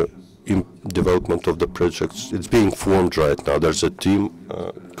for the development of the projects. It's being formed right now. There's a team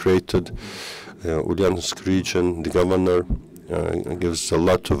created. Ulyanovsk region, the governor gives a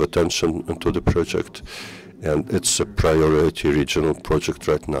lot of attention to the project, and it's a priority regional project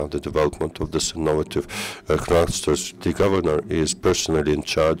right now, the development of this innovative clusters. The governor is personally in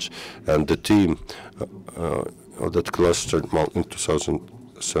charge, and the team of that cluster, in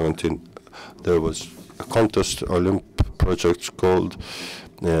 2017, there was a contest, Olymp project called,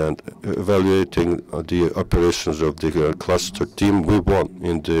 and evaluating the operations of the cluster team. We won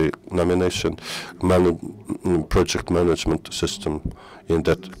in the nomination project management system in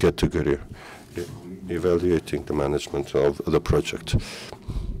that category, evaluating the management of the project.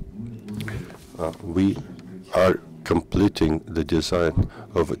 We are completing the design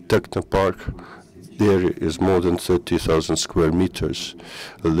of a technopark. The area is more than 30,000 square meters.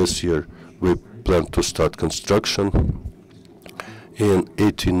 This year we plan to start construction. In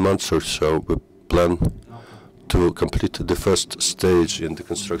 18 months or so, we plan to complete the first stage in the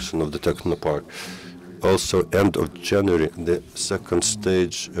construction of the Technopark. Also, end of January, the second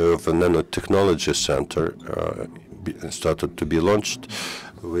stage of a nanotechnology center started to be launched.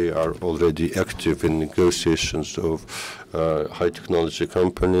 We are already active in negotiations of high technology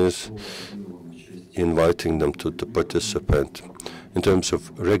companies, inviting them to participate. In terms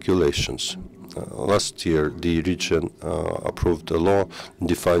of regulations, last year the region approved a law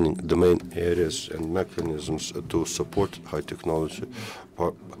defining the main areas and mechanisms to support high technology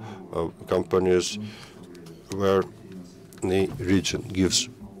companies, where the region gives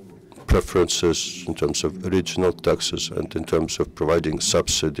preferences in terms of regional taxes and in terms of providing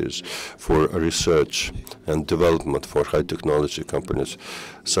subsidies for research and development for high technology companies,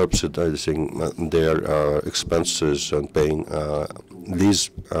 subsidizing their expenses and paying lease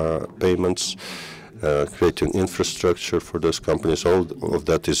payments, creating infrastructure for those companies. All of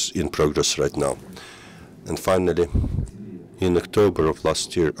that is in progress right now. And finally, in October of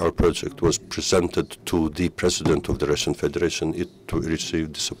last year, our project was presented to the President of the Russian Federation. It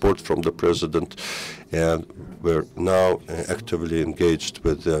received support from the President, and we're now actively engaged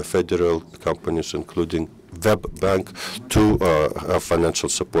with federal companies, including Webbank, to have financial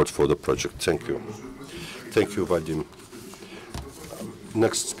support for the project. Thank you. Thank you, Vadim.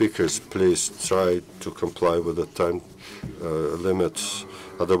 Next speakers, please try to comply with the time limits.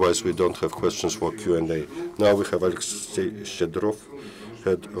 Otherwise, we don't have questions for Q&A. Now we have Alexei Shedrov,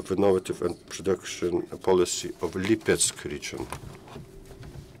 Head of Innovative and Production Policy of Lipetsk region.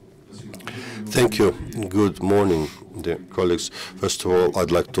 Thank you. Good morning, dear colleagues. First of all,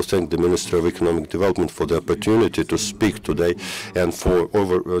 I'd like to thank the Ministry of Economic Development for the opportunity to speak today and for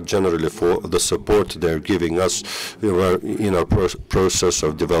generally for the support they're giving us in our process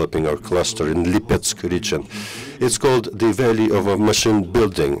of developing our cluster in Lipetsk region. It's called the Valley of Machine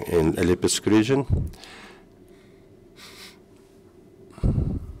Building in Lipetsk region.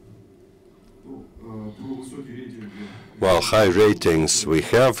 Well, high ratings we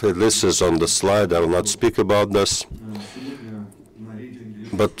have. This is on the slide. I will not speak about this.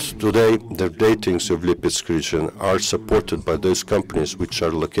 But today, the ratings of Lipetsk region are supported by those companies which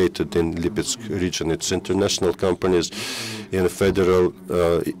are located in Lipetsk region. It's international companies in federal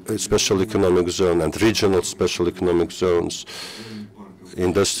special economic zone and regional special economic zones,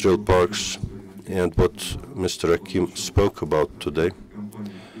 industrial parks, and what Mr. Akim spoke about today.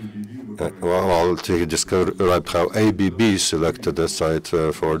 Well, I'll describe how ABB selected a site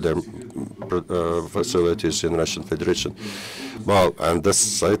for their facilities in Russian Federation. Well, and this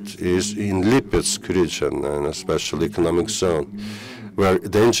site is in Lipetsk region, in a special economic zone. Where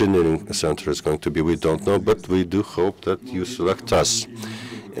the engineering center is going to be, we don't know, but we do hope that you select us.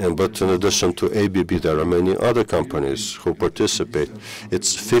 But in addition to ABB, there are many other companies who participate.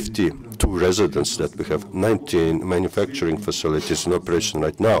 It's 52 residents that we have, 19 manufacturing facilities in operation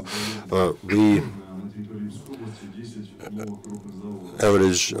right now. We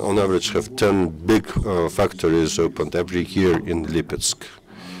on average, have 10 big factories opened every year in Lipetsk.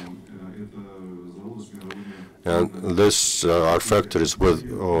 And these are factories with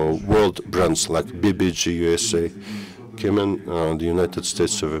world brands like BBG USA, Kimen, the United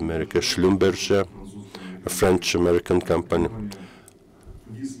States of America, Schlumberger, a French-American company,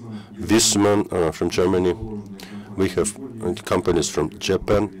 Wiesmann from Germany. We have companies from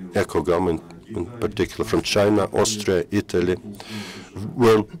Japan, Ecogum in particular from China, Austria, Italy,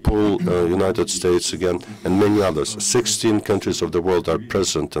 Whirlpool, United States again, and many others. 16 countries of the world are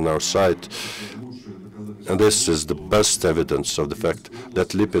present on our site. And this is the best evidence of the fact that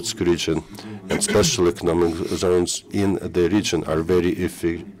Lipetsk region and special economic zones in the region are very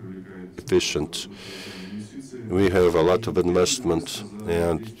efficient. We have a lot of investment,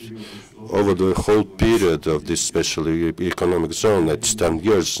 and over the whole period of this special economic zone, it's 10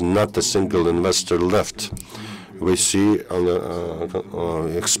 years, not a single investor left. We see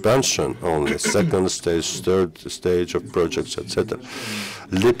expansion only, second stage, third stage of projects, etc.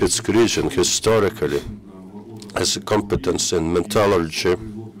 Lipetsk region historically has a competence in metallurgy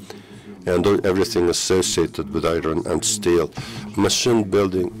and everything associated with iron and steel, machine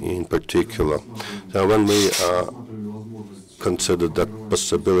building in particular. Now, when we considered that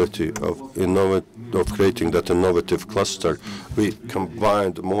possibility of creating that innovative cluster, we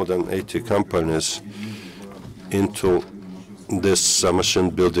combined more than 80 companies into this machine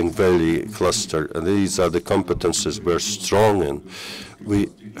building valley cluster. And these are the competences we're strong in. We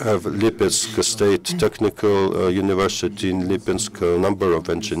have Lipetsk State Technical University in Lipetsk, a number of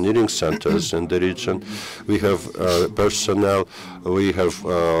engineering centers in the region. We have personnel, we have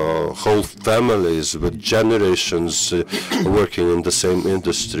whole families with generations working in the same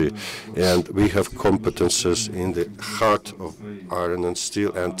industry. And we have competences in the heart of iron and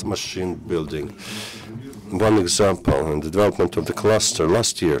steel and machine building. One example in the development of the cluster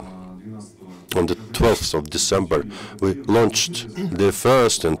last year, on the 12th of December, we launched the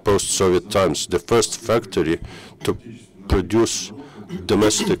first, in post-Soviet times, the first factory to produce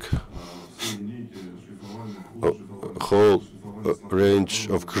domestic whole range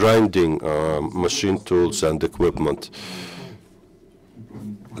of grinding machine tools and equipment.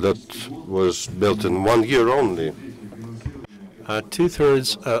 That was built in 1 year only.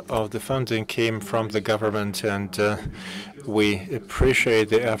 Two-thirds of the funding came from the government, and we appreciate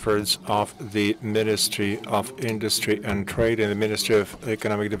the efforts of the Ministry of Industry and Trade and the Ministry of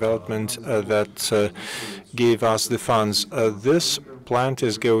Economic Development that gave us the funds. This plant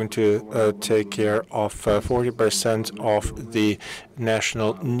is going to take care of 40% of the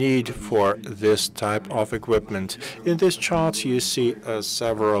national need for this type of equipment. In this chart, you see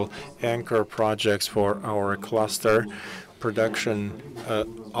several anchor projects for our cluster. Production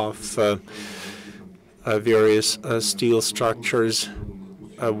of various steel structures.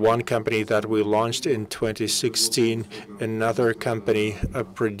 One company that we launched in 2016, another company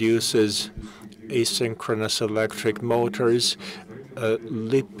produces asynchronous electric motors.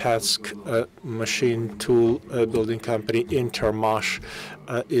 Lipetsk machine tool building company, Intermash,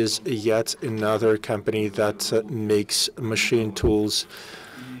 is yet another company that makes machine tools.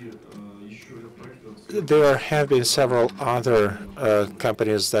 There have been several other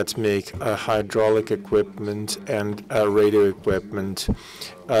companies that make hydraulic equipment and radio equipment.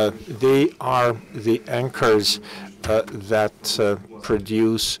 They are the anchors that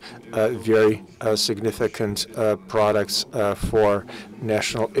produce very significant products for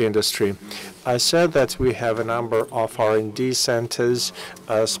national industry. I said that we have a number of R&D centers,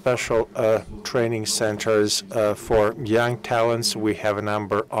 special training centers for young talents. We have a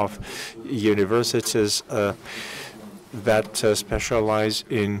number of universities that specialize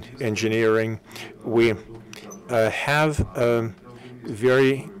in engineering. We have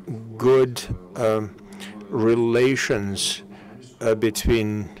very good relations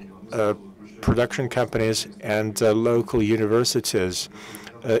between production companies and local universities.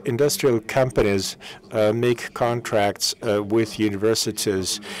 Industrial companies make contracts with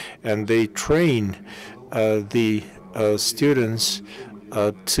universities, and they train the students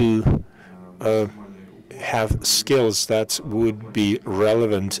to have skills that would be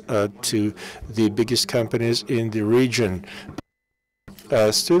relevant to the biggest companies in the region.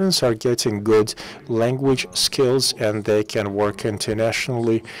 Students are getting good language skills, and they can work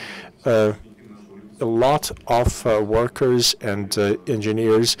internationally. A lot of workers and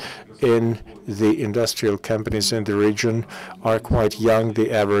engineers in the industrial companies in the region are quite young.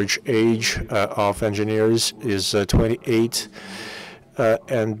 The average age of engineers is 28,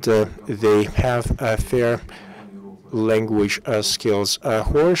 and they have fair language skills.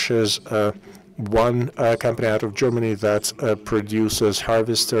 Horsch is one company out of Germany that produces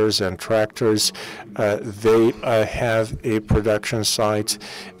harvesters and tractors. They have a production site,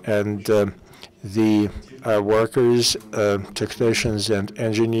 and the workers, technicians, and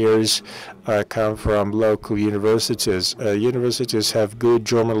engineers come from local universities. Universities have good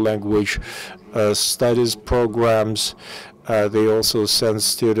German language studies programs. They also send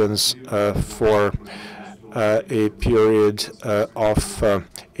students for a period of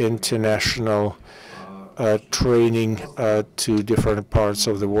international training to different parts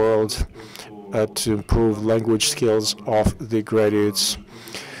of the world to improve language skills of the graduates.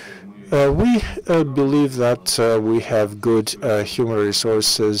 We believe that we have good human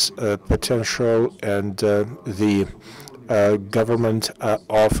resources potential, and the government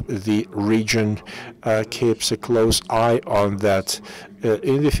of the region keeps a close eye on that.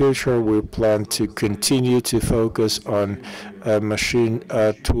 In the future, we plan to continue to focus on machine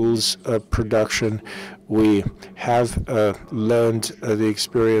tools production. We have learned the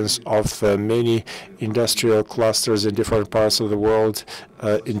experience of many industrial clusters in different parts of the world.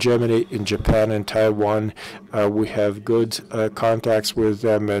 In Germany, in Japan, and Taiwan, we have good contacts with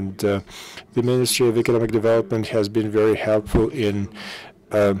them, and the Ministry of Economic Development has been very helpful in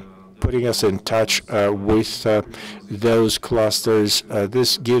putting us in touch with those clusters.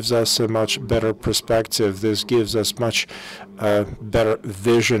 This gives us a much better perspective. This gives us much better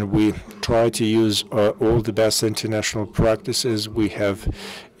vision. We try to use all the best international practices. We have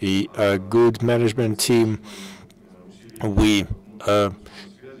a good management team. We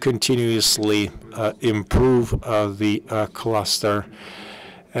continuously improve the cluster,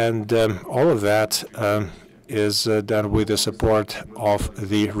 and all of that is done with the support of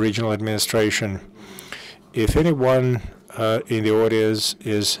the regional administration. If anyone in the audience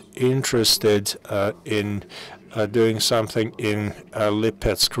is interested in doing something in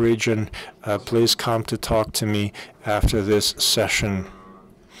Lipetsk region, please come to talk to me after this session.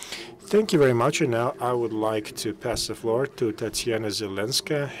 Thank you very much. And now I would like to pass the floor to Tatiana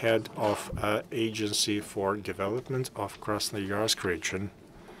Zelenska, Head of Agency for Development of Krasnoyarsk region.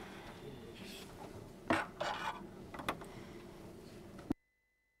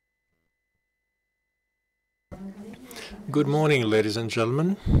 Good morning, ladies and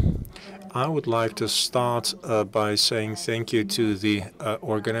gentlemen. I would like to start by saying thank you to the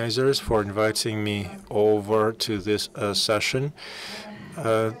organizers for inviting me over to this session.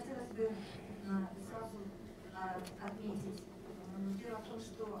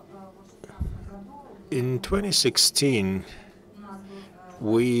 In 2016,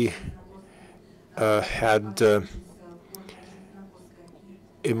 we had a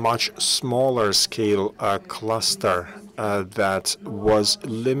much smaller scale cluster that was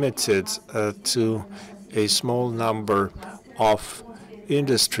limited to a small number of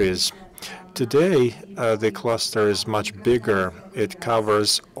industries. Today, the cluster is much bigger. It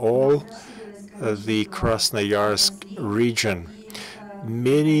covers all the Krasnoyarsk region.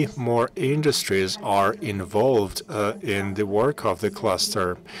 Many more industries are involved in the work of the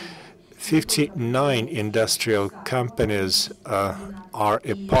cluster. 59 industrial companies are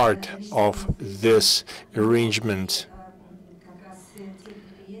a part of this arrangement.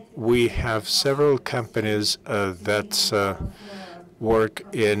 We have several companies that work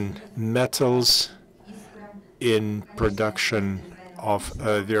in metals, in production of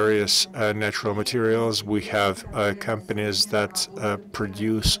various natural materials. We have companies that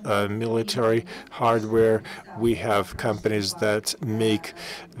produce military hardware. We have companies that make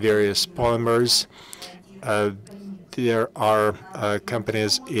various polymers. There are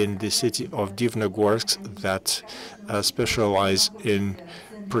companies in the city of Divnogorsk that specialize in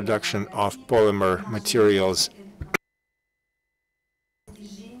production of polymer materials.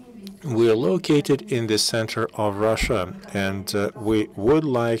 We are located in the center of Russia, and we would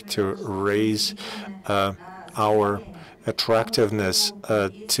like to raise our attractiveness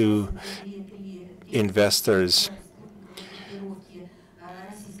to investors.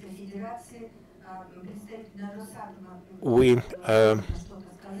 We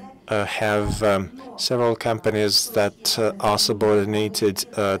have several companies that are subordinated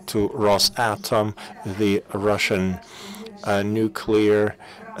to Rosatom, the Russian nuclear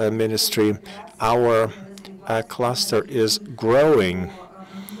ministry. Our cluster is growing.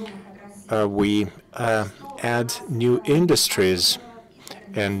 We add new industries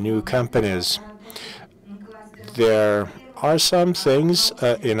and new companies. There are some things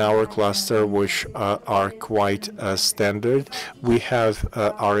in our cluster which are quite standard. We have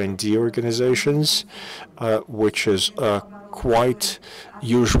R&D organizations, which is quite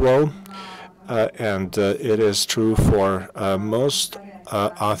usual, and it is true for most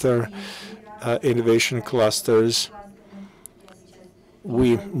other innovation clusters.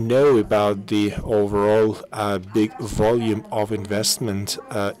 We know about the overall big volume of investment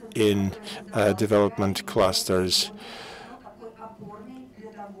in development clusters.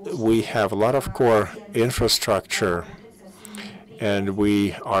 We have a lot of core infrastructure, and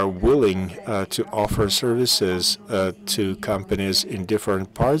we are willing to offer services to companies in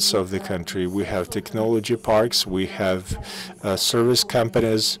different parts of the country. We have technology parks, we have service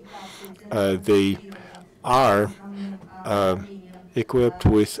companies. They are equipped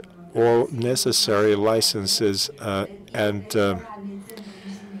with all necessary licenses and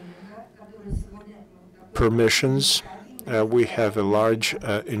permissions. We have a large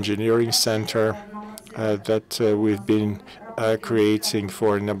engineering center that we've been creating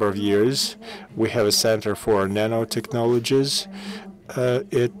for a number of years. We have a center for nanotechnologies.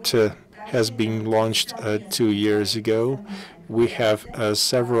 It has been launched 2 years ago. We have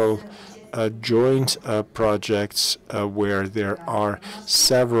several joint projects where there are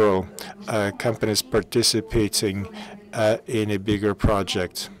several companies participating in a bigger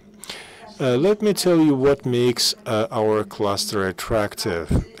project. Let me tell you what makes our cluster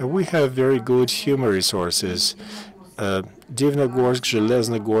attractive. We have very good human resources. Divnogorsk,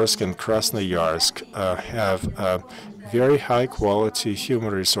 Zheleznogorsk, and Krasnoyarsk have very high-quality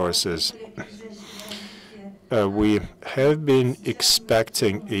human resources. We have been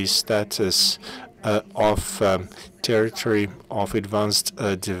expecting a status of territory of advanced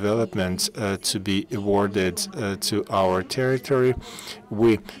development to be awarded to our territory.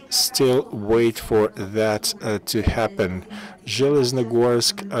 We still wait for that to happen.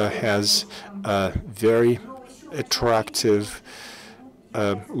 Zheleznogorsk has a very attractive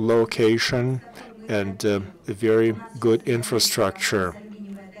location and a very good infrastructure.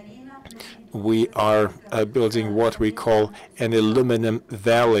 We are building what we call an aluminum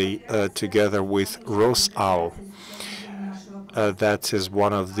valley together with Rosau. That is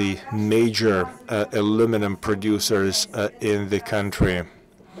one of the major aluminum producers in the country.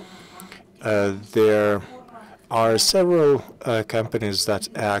 There are several companies that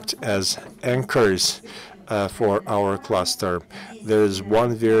act as anchors for our cluster. There is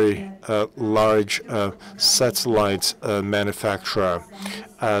one very large satellite manufacturer.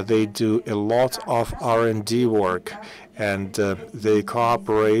 They do a lot of R&D work, and they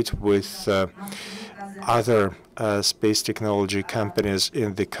cooperate with other space technology companies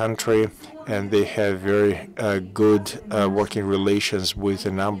in the country, and they have very good working relations with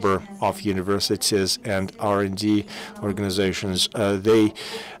a number of universities and R&D organizations. They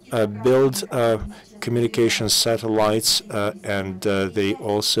build communication satellites, and they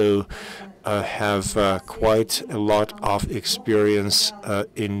also have quite a lot of experience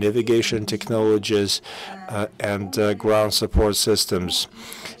in navigation technologies and ground support systems.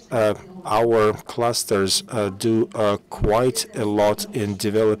 Our clusters do quite a lot in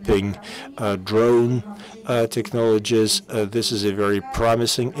developing drone technologies. This is a very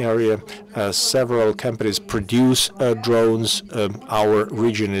promising area. Several companies produce drones. Our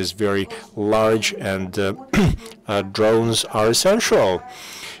region is very large, and drones are essential.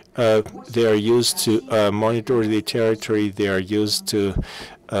 They are used to monitor the territory. They are used to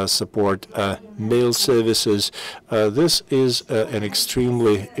support mail services. This is an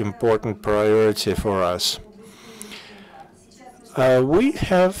extremely important priority for us. We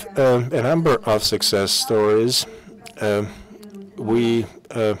have a number of success stories. We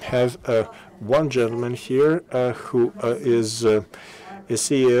have one gentleman here who is a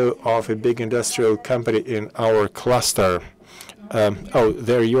CEO of a big industrial company in our cluster. Oh,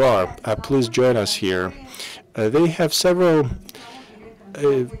 there you are. Please join us here. They have several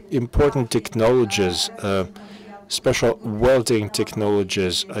important technologies, special welding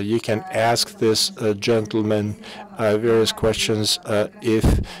technologies. You can ask this gentleman various questions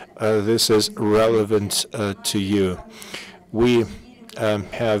if this is relevant to you. We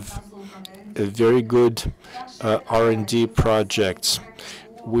have a very good R&D projects.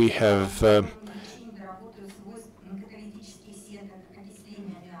 We have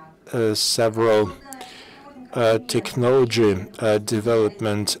several technology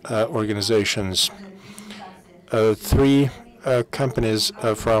development organizations. Three companies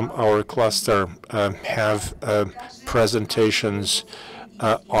from our cluster have presentations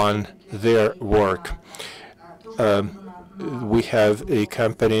on their work. We have a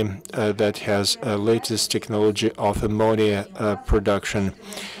company that has latest technology of ammonia production.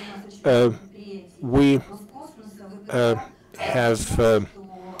 We have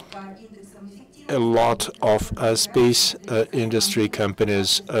a lot of space industry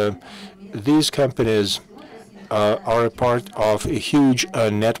companies. These companies are a part of a huge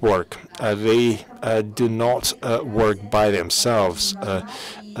network. They do not work by themselves.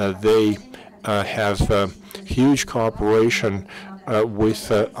 They have huge cooperation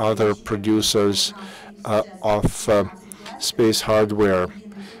with other producers of space hardware.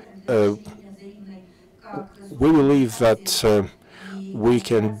 We believe that we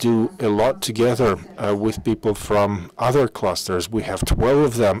can do a lot together with people from other clusters. We have 12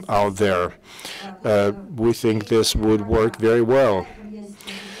 of them out there. We think this would work very well.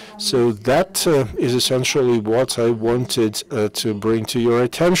 So that is essentially what I wanted to bring to your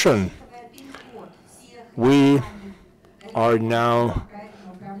attention. We are now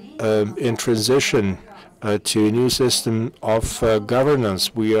in transition to a new system of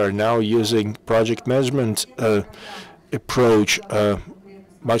governance. We are now using project management approach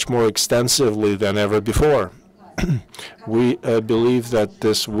much more extensively than ever before. We believe that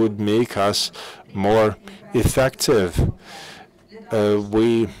this would make us more effective.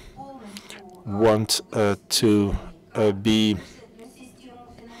 We want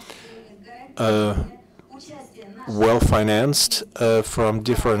well-financed from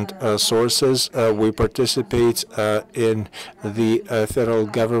different sources. We participate in the federal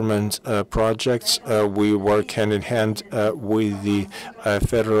government projects. We work hand in hand with the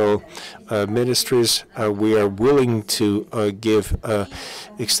federal ministries. We are willing to give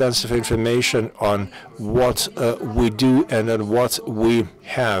extensive information on what we do and on what we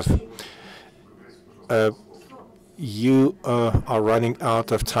have. You are running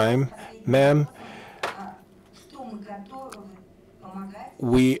out of time, ma'am.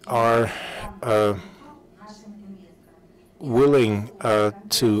 We are willing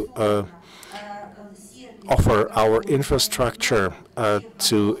to offer our infrastructure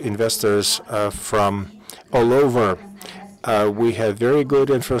to investors from all over. We have very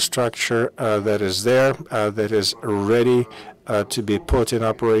good infrastructure that is there, that is ready to be put in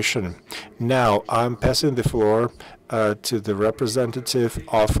operation. Now, I'm passing the floor to the representative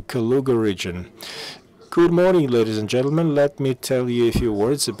of Kaluga region. Good morning, ladies and gentlemen. Let me tell you a few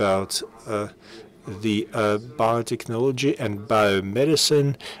words about the biotechnology and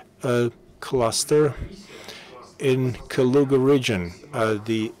biomedicine cluster in Kaluga region.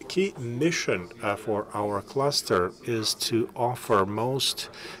 The key mission for our cluster is to offer most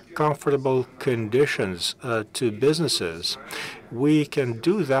comfortable conditions to businesses. We can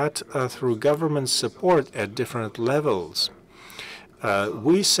do that through government support at different levels.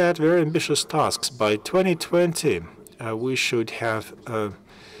 We set very ambitious tasks. By 2020, we should have about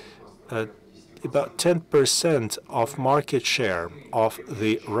 10% of market share of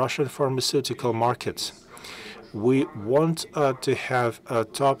the Russian pharmaceutical market. We want to have a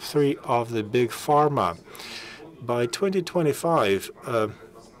top 3 of the big pharma. By 2025,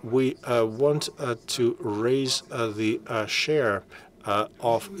 we want to raise the share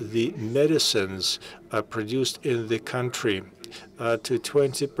of the medicines produced in the country to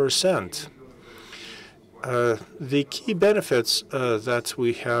 20%. The key benefits that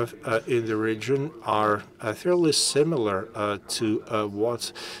we have in the region are fairly similar to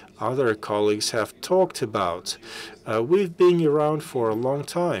what other colleagues have talked about. We've been around for a long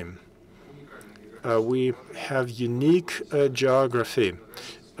time. We have unique geography.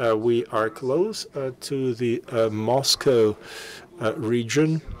 We are close to the Moscow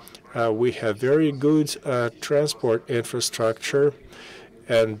region. We have very good transport infrastructure,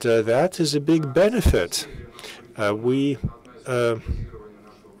 and that is a big benefit. We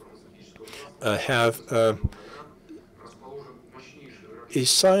have a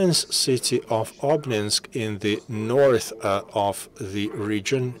science city of Obninsk in the north of the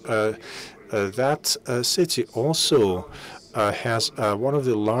region. That city also has one of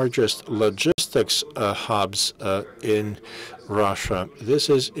the largest logistics hubs in Russia. This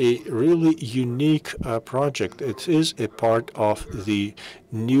is a really unique project. It is a part of the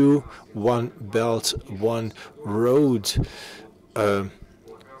new One Belt, One Road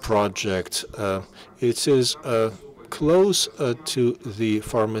project. It is close to the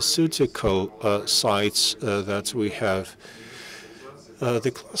pharmaceutical sites that we have.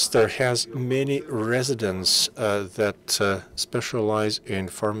 The cluster has many residents that specialize in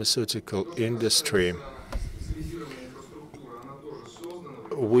pharmaceutical industry.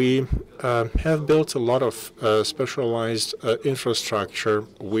 We have built a lot of specialized infrastructure.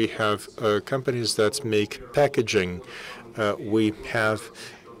 We have companies that make packaging. We have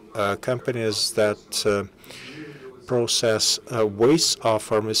companies that process waste of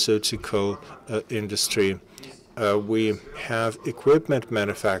pharmaceutical industry. We have equipment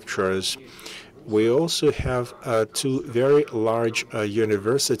manufacturers. We also have 2 very large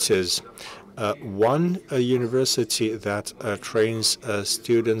universities. One university that trains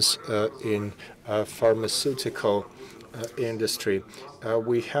students in pharmaceutical industry.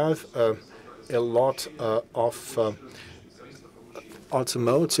 We have a lot of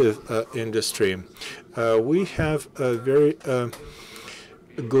automotive industry. We have very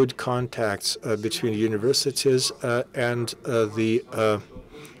good contacts between universities and the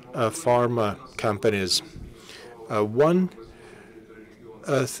pharma companies. One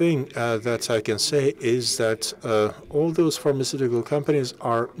thing that I can say is that all those pharmaceutical companies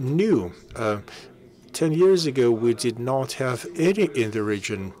are new. 10 years ago, we did not have any in the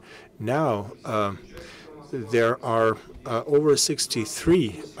region. Now, there are over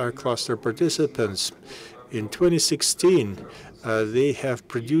 63 cluster participants. In 2016, they have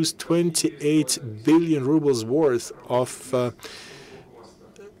produced 28 billion rubles worth of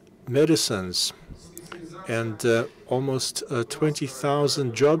medicines, and almost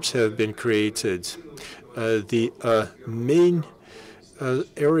 20,000 jobs have been created. The main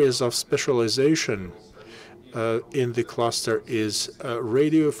areas of specialization in the cluster is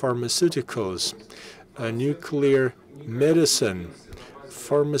radiopharmaceuticals. nuclear medicine,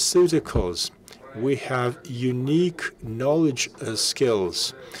 pharmaceuticals. We have unique knowledge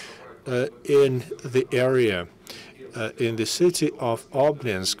skills in the area. In the city of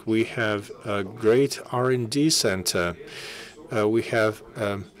Obninsk, we have a great R&D center. We have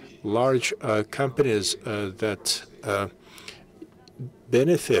large companies that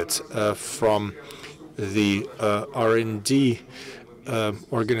benefit from the R&D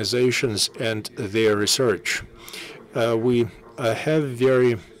organizations and their research. We have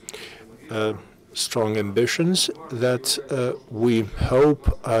very strong ambitions that we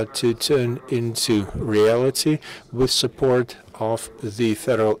hope to turn into reality with support of the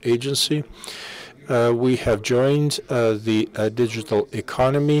federal agency. We have joined the digital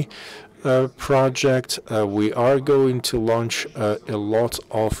economy project. We are going to launch a lot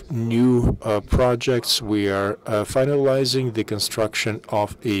of new projects. We are finalizing the construction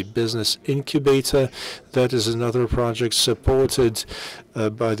of a business incubator. That is another project supported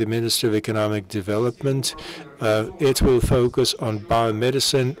by the Ministry of Economic Development. It will focus on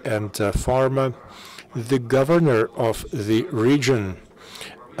biomedicine and pharma. The governor of the region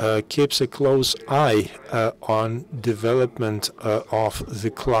keeps a close eye on development of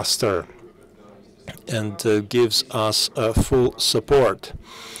the cluster and gives us full support.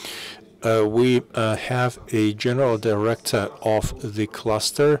 We have a general director of the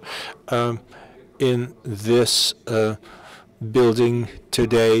cluster in this building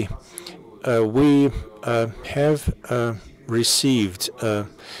today. We have received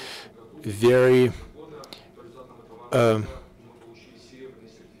very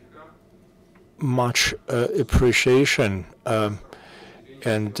much appreciation,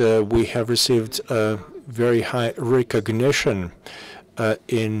 and we have received very high recognition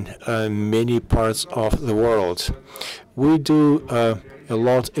in many parts of the world. We do a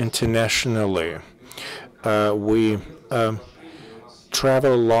lot internationally. We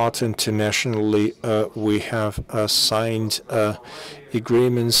travel a lot internationally. We have signed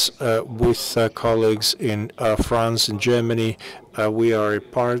agreements with colleagues in France and Germany. We are a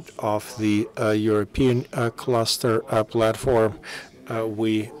part of the European cluster platform.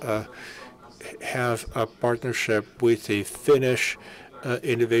 We have a partnership with a Finnish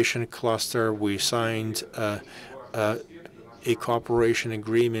innovation cluster. We signed a cooperation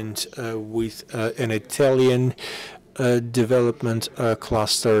agreement with an Italian development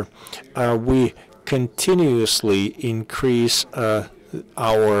cluster. We continuously increase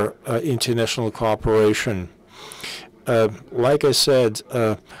our international cooperation. Like I said,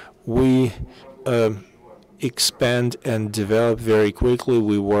 we expand and develop very quickly.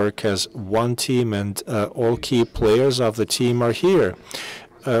 We work as one team, and all key players of the team are here.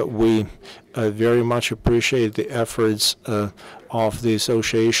 We very much appreciate the efforts of the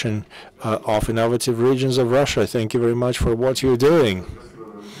Association of Innovative Regions of Russia. Thank you very much for what you're doing.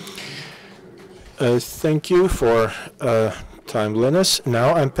 Thank you for timeliness.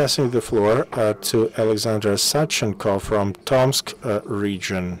 Now I'm passing the floor to Alexander Sachenko from Tomsk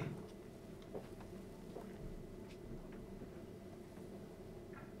region.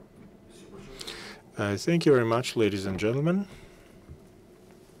 Thank you very much, ladies and gentlemen.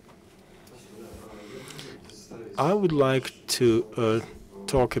 I would like to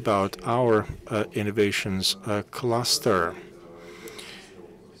talk about our innovations cluster.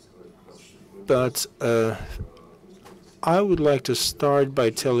 But I would like to start by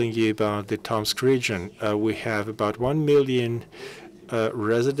telling you about the Tomsk region. We have about 1 million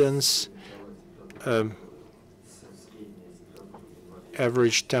residents.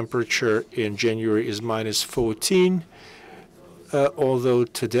 Average temperature in January is -14, although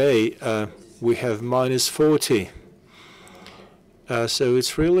today we have -40. So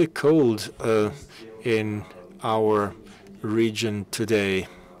it's really cold in our region today.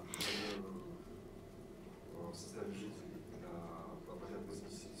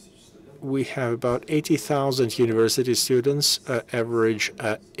 We have about 80,000 university students. Average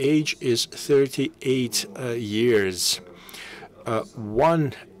age is 38 years.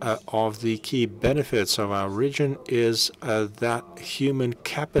 One of the key benefits of our region is that human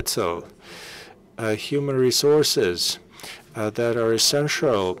capital, human resources that are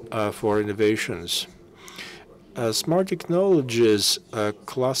essential for innovations. Smart Technologies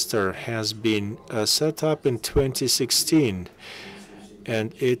cluster has been set up in 2016,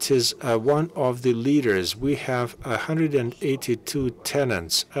 and it is one of the leaders. We have 182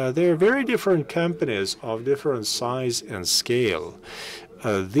 tenants. They are very different companies of different size and scale.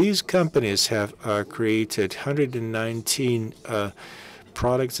 These companies have created 119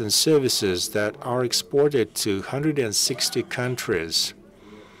 products and services that are exported to 160 countries.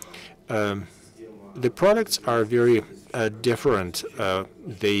 The products are very different.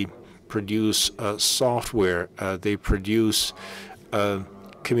 They produce software. They produce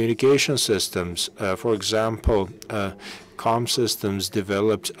communication systems. For example, comm systems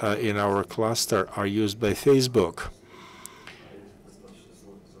developed in our cluster are used by Facebook.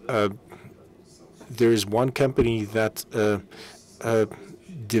 There is one company that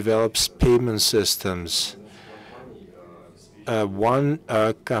develops payment systems. One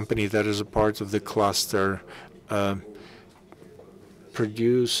company that is a part of the cluster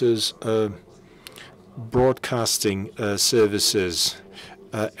produces broadcasting services,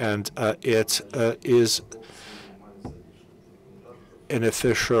 and it is an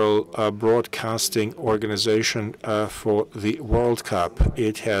official broadcasting organization for the World Cup.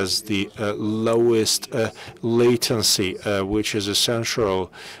 It has the lowest latency, which is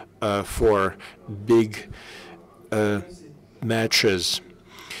essential for big matches.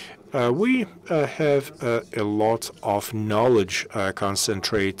 We have a lot of knowledge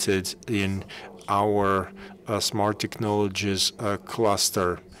concentrated in our smart technologies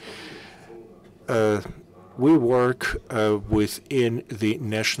cluster. We work within the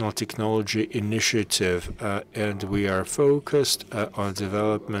National Technology Initiative, and we are focused on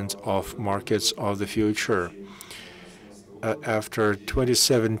development of markets of the future. After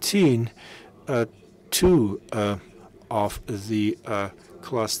 2017, two of the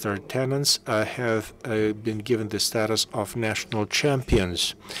cluster tenants have been given the status of national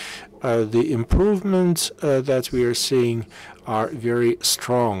champions. The improvements that we are seeing are very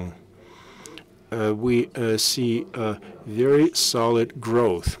strong. We see very solid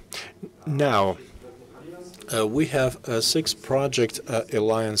growth. Now, we have 6 project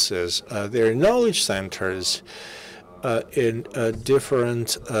alliances. They're knowledge centers in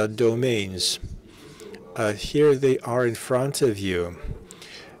different domains. Here they are in front of you.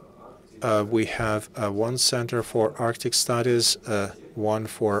 We have one center for Arctic studies, one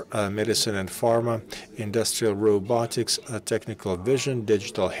for medicine and pharma, industrial robotics, technical vision,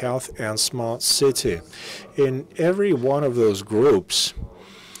 digital health, and smart city. In every one of those groups,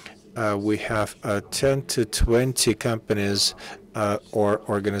 we have 10 to 20 companies or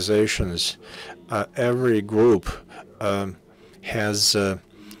organizations. Every group has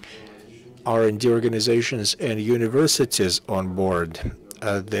R&D organizations and universities on board.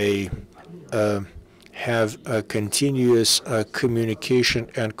 They have a continuous communication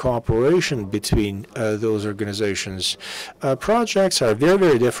and cooperation between those organizations. Projects are very,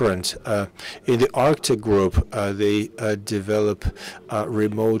 very different. In the Arctic group, they develop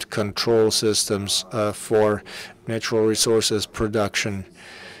remote control systems for natural resources production,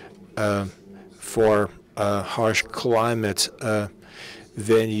 for harsh climate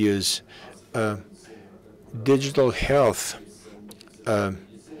venues. Digital health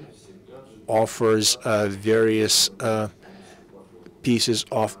offers various pieces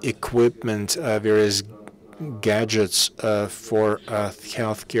of equipment, various gadgets for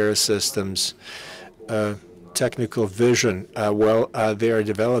healthcare systems. Technical vision, they are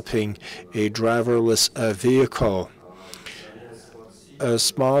developing a driverless vehicle.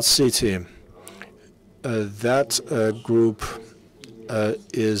 Smart city, that group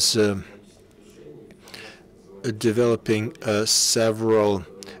is developing several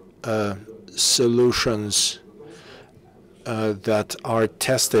solutions that are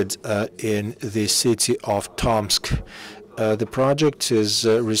tested in the city of Tomsk. The project is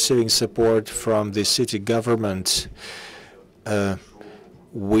receiving support from the city government.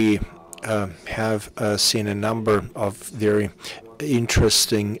 We have seen a number of very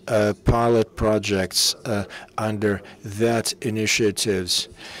interesting pilot projects under that initiatives.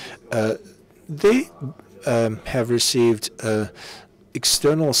 They have received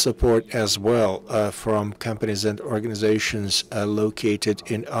external support as well from companies and organizations located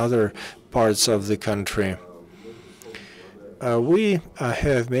in other parts of the country. We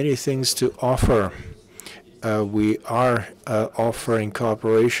have many things to offer. We are offering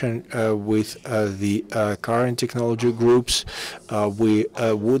cooperation with the current technology groups. We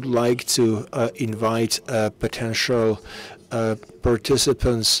would like to invite potential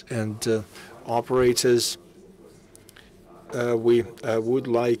participants and operators. We would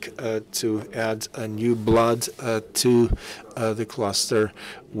like to add a new blood to the cluster.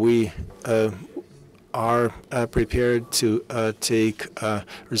 We are prepared to take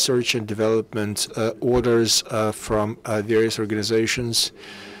research and development orders from various organizations.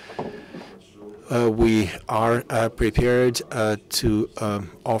 We are prepared to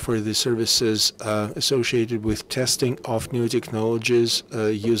offer the services associated with testing of new technologies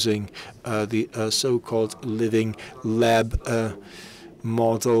using the so-called living lab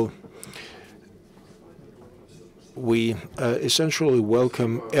model. we essentially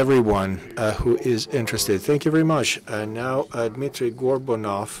welcome everyone who is interested. Thank you very much. Now, Dmitry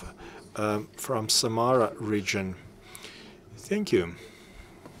Gorbunov from Samara region. Thank you.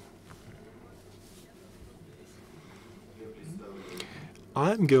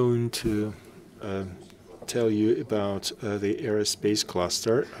 I'm going to tell you about the aerospace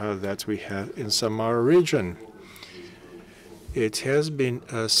cluster that we have in Samara region. It has been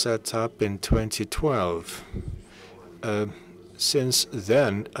set up in 2012. Since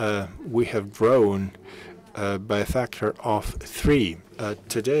then, we have grown by a factor of 3.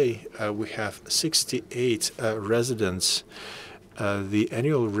 Today, we have 68 residents. The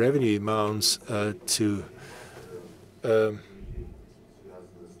annual revenue amounts to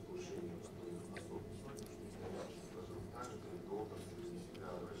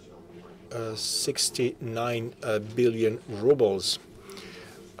 69 billion rubles.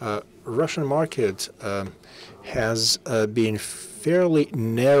 Russian market has been fairly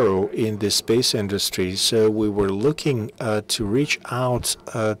narrow in the space industry, so we were looking to reach out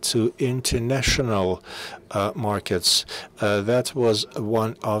to international markets. That was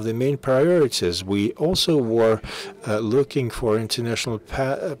one of the main priorities. We also were looking for international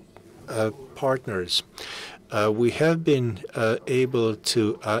partners. We have been able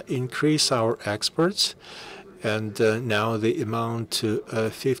to increase our exports, and now they amount to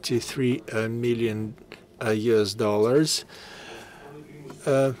 53 million US dollars.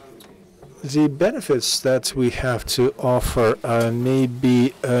 The benefits that we have to offer may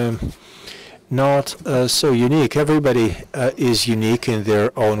be not so unique. Everybody is unique in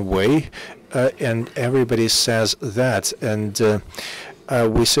their own way, and everybody says that. And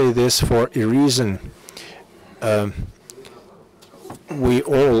we say this for a reason. We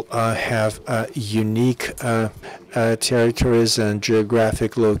all have unique territories and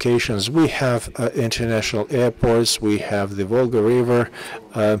geographic locations. We have international airports, we have the Volga River,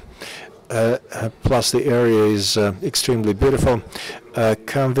 plus the area is extremely beautiful.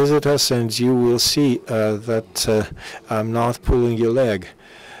 Come visit us and you will see that I'm not pulling your leg.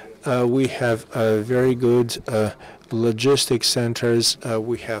 We have very good logistics centers.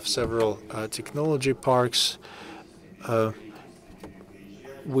 We have several technology parks.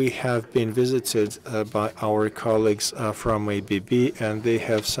 We have been visited by our colleagues from ABB, and they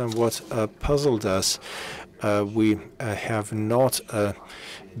have somewhat puzzled us. We have not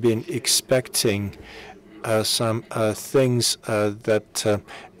been expecting some things that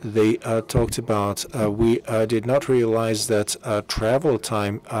they talked about. We did not realize that travel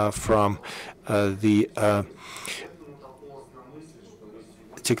time from the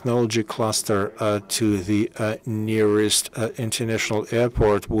technology cluster to the nearest international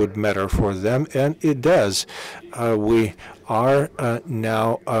airport would matter for them, and it does. We are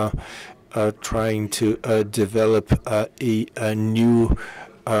now trying to develop a new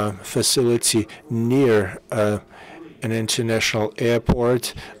facility near an international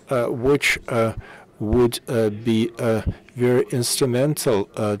airport, which would be very instrumental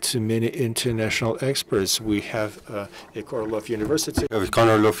to many international experts. We have a Korolov University. We have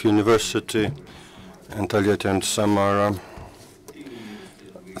Korolov University, Antalya and Samara.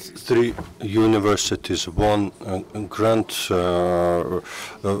 3 universities, 1 grant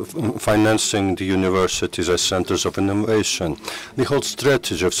financing the universities as centers of innovation. The whole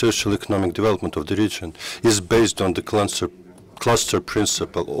strategy of social economic development of the region is based on the cluster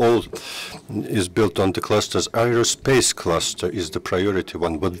principle. All is built on the clusters. Aerospace cluster is the priority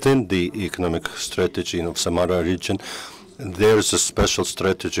one. Within the economic strategy of Samara region, there is a special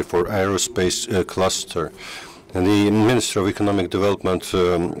strategy for aerospace cluster. And the Ministry of Economic Development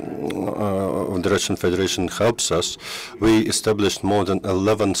of the Russian Federation helps us. We established more than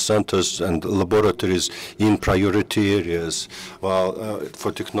 11 centers and laboratories in priority areas, while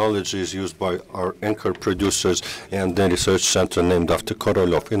for technologies used by our anchor producers and the research center named after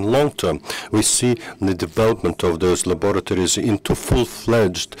Korolov. In long term, we see the development of those laboratories into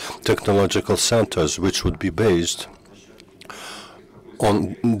full-fledged technological centers, which would be based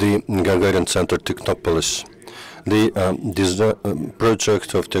on the Gagarin Center Technopolis. The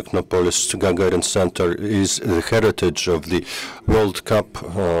project of Technopolis Gagarin Center is the heritage of the World Cup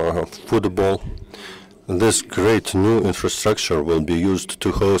football. This great new infrastructure will be used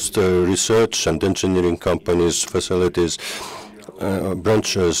to host research and engineering companies, facilities,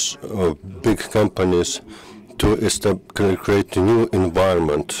 branches of big companies to create a new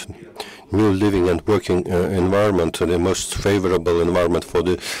environment, new living and working environment, the most favorable environment for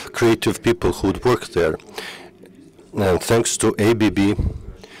the creative people who would work there. And thanks to ABB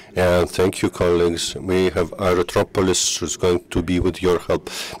And thank you, colleagues. We have Aerotropolis, who's going to be, with your help,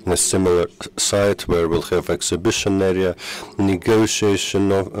 in a similar site where we'll have exhibition area,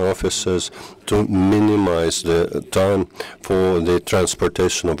 negotiation offices to minimize the time for the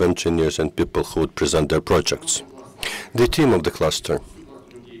transportation of engineers and people who would present their projects. The team of the cluster.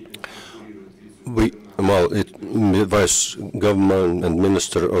 The Vice Governor and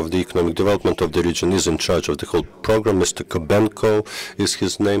Minister of the Economic Development of the region is in charge of the whole program. Mr. Kobenko is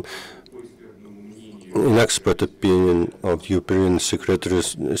his name. In expert opinion of the European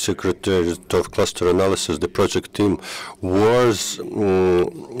Secretariat of Cluster Analysis, the project team was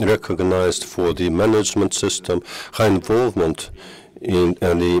recognized for the management system, high involvement in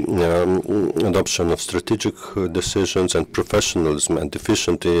the adoption of strategic decisions and professionalism and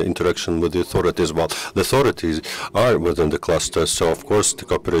efficient interaction with the authorities. Well, the authorities are within the cluster, so of course the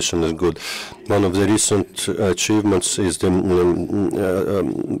cooperation is good. One of the recent achievements is the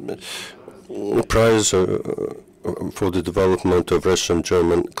prize for the development of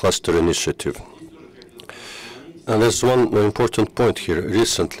Russian-German cluster initiative. And there's one important point here.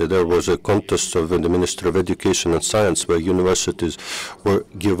 Recently, there was a contest of the Ministry of Education and Science where universities were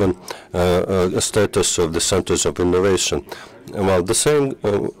given a status of the centers of innovation. Well, the same,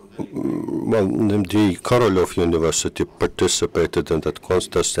 the Korolev University participated in that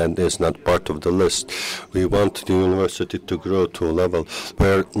contest and is not part of the list. We want the university to grow to a level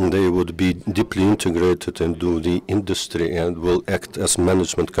where they would be deeply integrated into the industry and will act as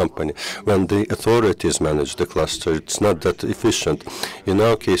management company. When the authorities manage the cluster, it's not that efficient. In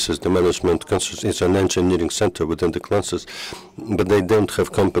our cases, the management is an engineering center within the clusters, but they don't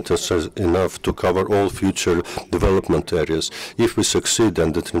have competences enough to cover all future development areas. If we succeed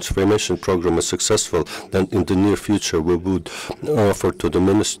and the transformation program is successful, then in the near future we would offer to the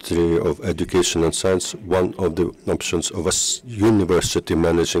Ministry of Education and Science one of the options of a university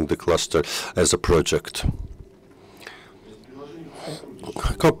managing the cluster as a project.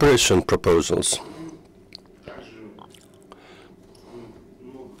 Cooperation proposals.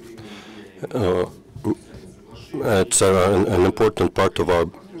 It's an important part of our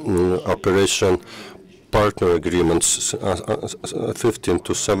operation. Partner agreements, 15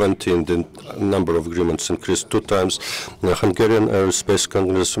 to 17, the number of agreements increased 2 times. The Hungarian Aerospace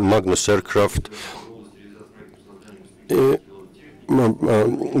Congress, Magnus Aircraft,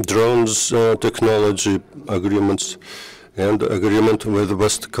 drones technology agreements, and agreement with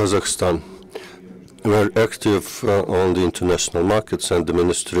West Kazakhstan. We're active on the international markets, and the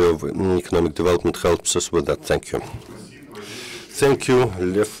Ministry of Economic Development helps us with that. Thank you. Thank you,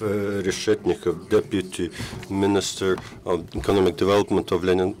 Lev Reshetnikov, Deputy Minister of Economic Development of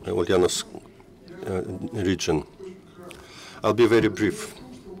Ulyanovsk region. I'll be very brief.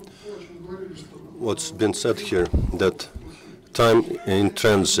 What's been said here, that time in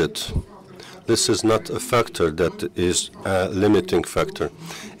transit, this is not a factor that is a limiting factor.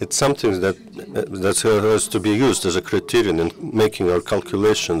 It's something that has to be used as a criterion in making our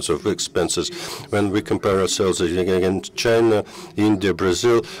calculations of expenses. When we compare ourselves against China, India,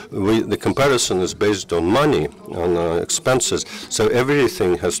 Brazil, the comparison is based on money, on expenses. So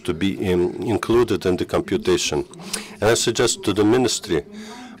everything has to be included in the computation. And I suggest to the ministry,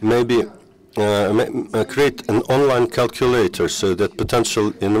 maybe create an online calculator so that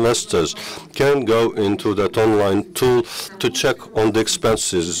potential investors can go into that online tool to check on the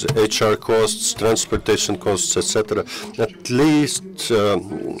expenses, HR costs, transportation costs, etc. At least a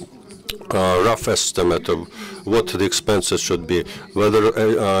rough estimate of what the expenses should be, whether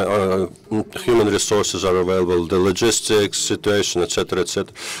human resources are available, the logistics situation, etc.,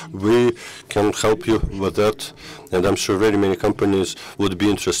 etc. We can help you with that, and I'm sure very many companies would be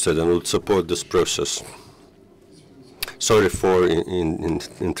interested and would support this process. Sorry for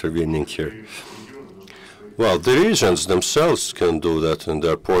intervening here. Well, the regions themselves can do that in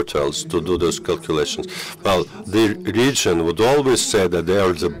their portals to do those calculations. Well, the region would always say that they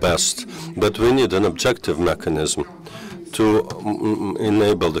are the best, but we need an objective mechanism to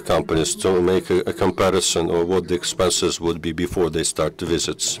enable the companies to make a comparison of what the expenses would be before they start the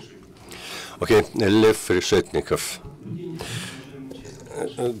visits. Okay, Lev Reshetnikov.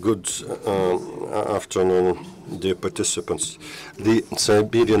 Good afternoon, dear participants. The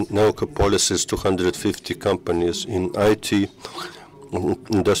Siberian Nauka is 250 companies in IT,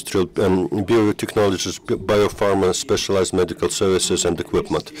 industrial biotechnologies, biopharma, specialized medical services and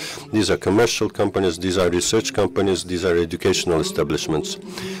equipment. These are commercial companies, these are research companies, these are educational establishments.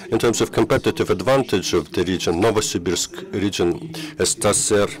 In terms of competitive advantage of the region, Novosibirsk region,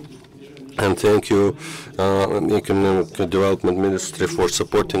 STSR, And thank you, Economic Development Ministry, for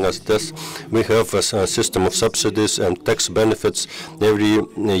supporting us. This we have a system of subsidies and tax benefits. Every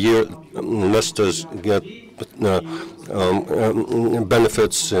year, investors get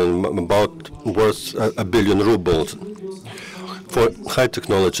benefits about worth 1 billion rubles. For high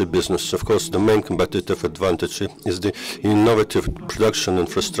technology business, of course, the main competitive advantage is the innovative production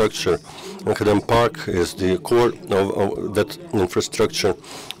infrastructure. Academic Park is the core of that infrastructure,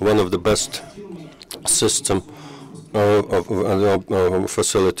 one of the best system of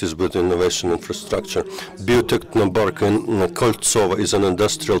facilities with innovation infrastructure. Biotechno Park in Koltsova is an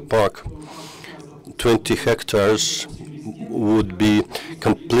industrial park. 20 hectares would be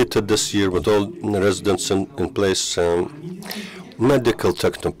completed this year with all residents in place. Medical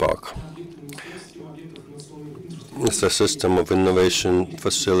Technopark. It's a system of innovation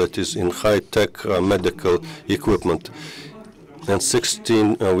facilities in high-tech medical equipment. And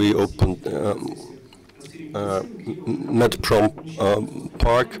 16, we opened MedProm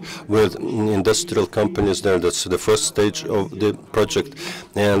Park with industrial companies there. That's the first stage of the project.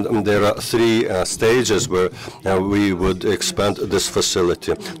 And there are 3 stages where we would expand this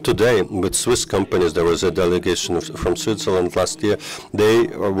facility. Today, with Swiss companies, there was a delegation from Switzerland last year. They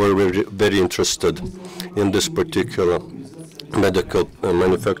were very interested in this particular medical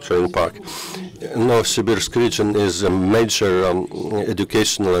manufacturing park. Novosibirsk region is a major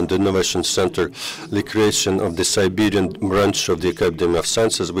educational and innovation center. The creation of the Siberian branch of the Academy of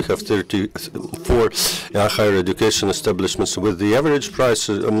Sciences. We have 34 higher education establishments with the average price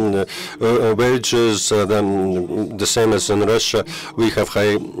wages the same as in Russia. We have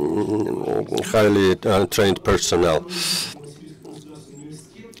highly trained personnel.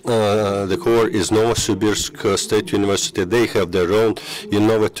 The core is Novosibirsk State University. They have their own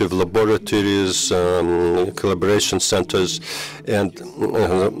innovative laboratories, collaboration centers, and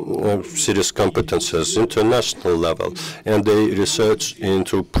serious competences, international level. And they research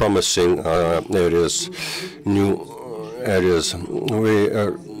into promising areas, new areas. We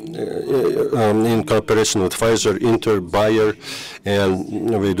are in cooperation with Pfizer, Inter, Bayer,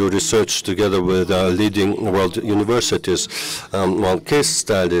 and we do research together with leading world universities. Case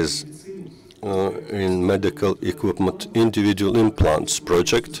studies in medical equipment, individual implants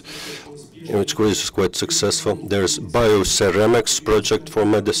project, which is quite successful. There's bioceramics project for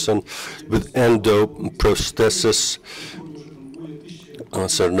medicine with endoprosthesis,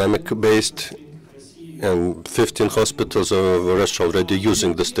 ceramic-based, and 15 hospitals of Russia already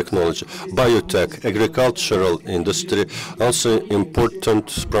using this technology. Biotech, agricultural industry, also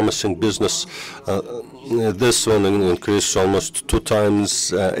important, promising business. This one increased almost 2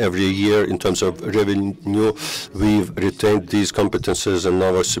 times every year in terms of revenue. We've retained these competences in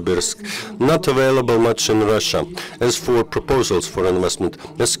Novosibirsk. Not available much in Russia. As for proposals for investment,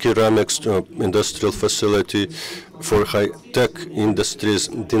 as ceramics industrial facility for high-tech industries,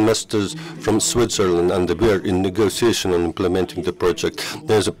 the investors from Switzerland, and we are in negotiation on implementing the project.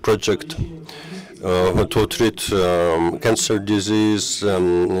 There's a project to treat cancer disease,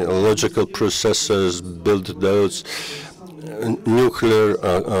 logical processors, build those, nuclear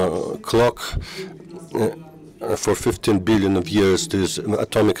clock for 15 billion of years. This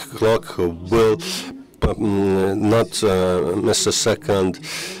atomic clock will not miss a second,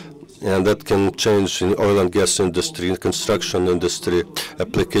 and that can change in oil and gas industry, construction industry,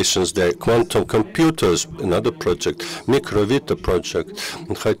 applications there. Quantum computers, another project, Microvita project,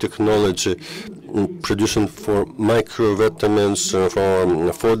 high technology, production for microvitamins,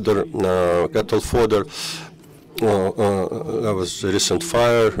 for fodder, cattle fodder. There was a recent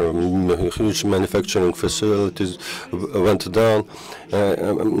fire, huge manufacturing facilities went down.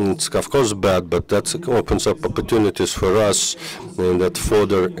 It's of course bad, but that opens up opportunities for us in that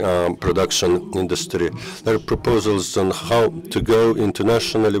fodder production industry. There are proposals on how to go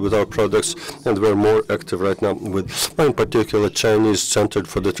internationally with our products, and we're more active right now with, in particular, Chinese Center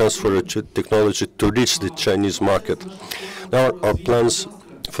for the Transfer of Technology to reach the Chinese market. Now our plans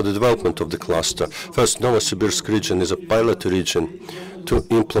for the development of the cluster. First, Novosibirsk region is a pilot region to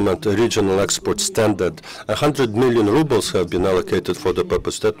implement a regional export standard. 100 million rubles have been allocated for the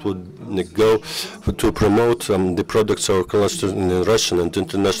purpose. That would go to promote the products of our cluster in the Russian and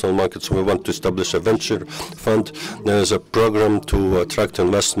international markets. We want to establish a venture fund. There is a program to attract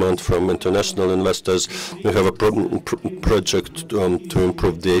investment from international investors. We have a project to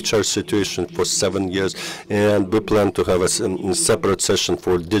improve the HR situation for 7 years, and we plan to have a separate session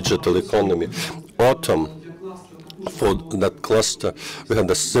for digital economy. Autumn. For that cluster, we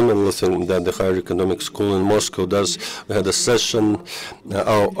had a similar thing that the higher economic school in Moscow does. We had a session.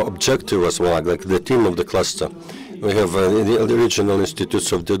 Our objective was like the theme of the cluster. We have the regional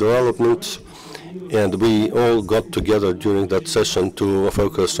institutes of development, and we all got together during that session to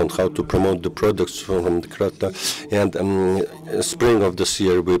focus on how to promote the products from the Krata. And spring of this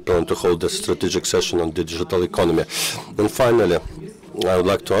year, we plan to hold a strategic session on digital economy. And finally, I would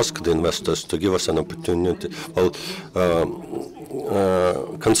like to ask the investors to give us an opportunity. Well,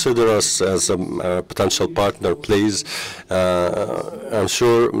 consider us as a potential partner, please. I'm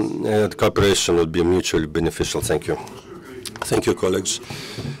sure the cooperation will be mutually beneficial. Thank you. Thank you, colleagues.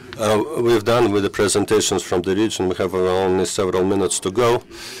 We've done with the presentations from the region. We have only several minutes to go.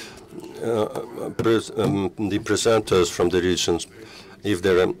 The presenters from the regions, if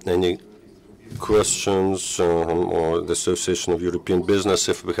there are any questions, or the Association of European Business,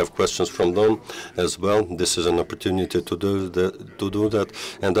 if we have questions from them as well, this is an opportunity to do that.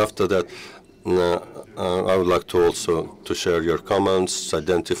 And after that, I would like to also to share your comments,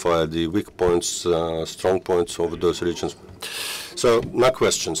 identify the weak points, strong points of those regions. So, my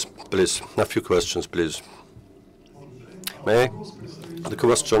questions, please. A few questions, please. May I? The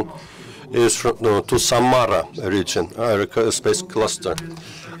question is from, to Samara region, space cluster.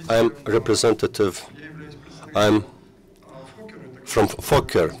 I'm representative. I'm from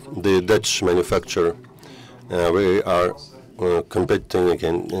Fokker, the Dutch manufacturer. We are competing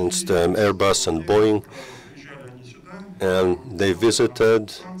against Airbus and Boeing, and they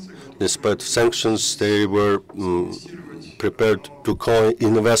visited. Despite sanctions, they were prepared to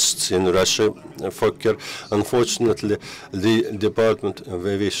co-invest in Russia, Fokker. Unfortunately, the Department of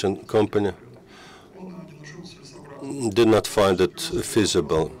Aviation Company did not find it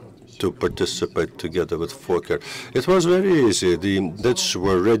feasible to participate together with Fokker. It was very easy. The Dutch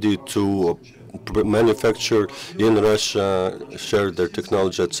were ready to manufacture in Russia, share their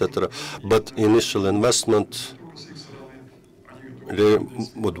technology, etc. But initial investment, they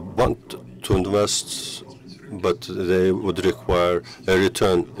would want to invest, but they would require a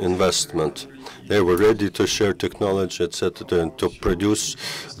return investment. They were ready to share technology, etc., to produce,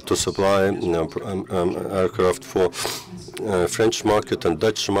 to supply aircraft for French market and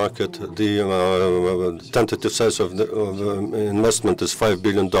Dutch market. The tentative size of the investment is $5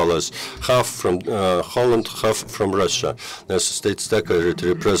 billion, half from Holland, half from Russia. There's a state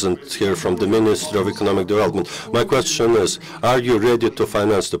secretary present here from the Ministry of Economic Development. My question is, are you ready to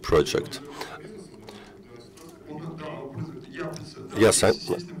finance the project? Yes,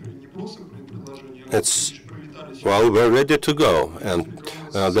 we're ready to go. And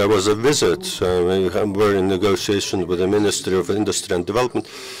there was a visit. We were in negotiation with the Ministry of Industry and Development.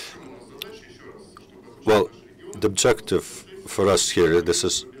 Well, the objective for us here, this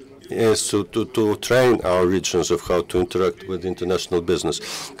is to train our regions of how to interact with international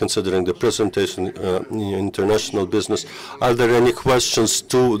business. Considering the presentation in international business, are there any questions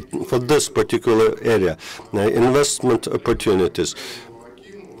for this particular area? Investment opportunities.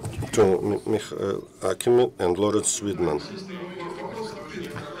 To Mikhail Akimin and Lawrence Widman.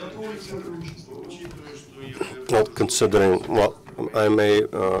 Not considering, well, I may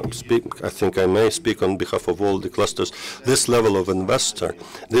speak, I think I may speak on behalf of all the clusters. This level of investor,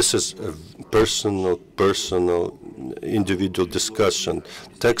 this is a personal, individual discussion.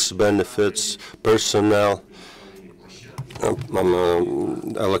 Tax benefits, personnel,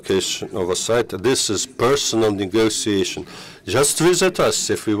 allocation of a site. This is personal negotiation. Just visit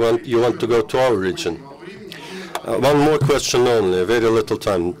us if you want to go to our region. One more question only, very little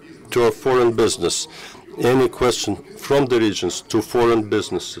time, to a foreign business. Any question from the regions to foreign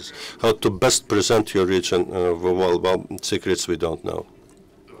businesses, how to best present your region? Well, secrets we don't know.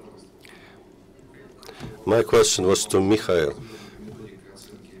 My question was to Mikhail.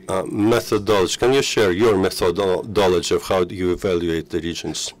 Methodology. Can you share your methodology of how you evaluate the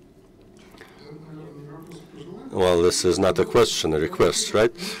regions? Well, this is not a question, a request,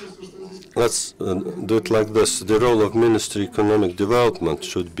 right? Let's do it like this. The role of Ministry of Economic Development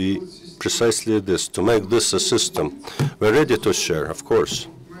should be precisely this, to make this a system. We're ready to share, of course.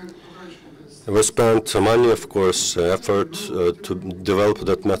 We spent money, of course, effort to develop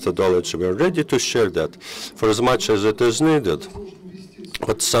that methodology. We're ready to share that for as much as it is needed.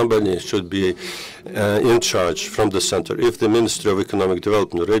 But somebody should be in charge from the center. If the Ministry of Economic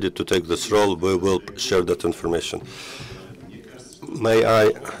Development is ready to take this role, we will share that information. May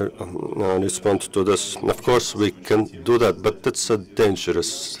I respond to this? Of course, we can do that, but it's a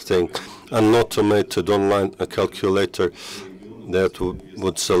dangerous thing. An automated online calculator that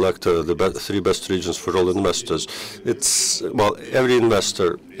would select the three best regions for all investors. It's, well, every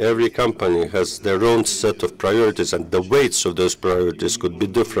investor, every company has their own set of priorities, and the weights of those priorities could be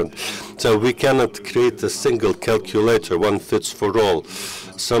different. So we cannot create a single calculator, one fits for all.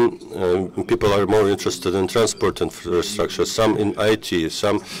 Some people are more interested in transport infrastructure, some in IT,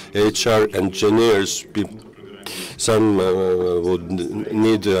 some HR engineers, some would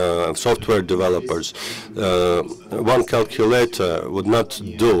need software developers. One calculator would not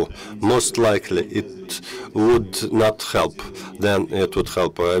do. Most likely it would not help. Then it would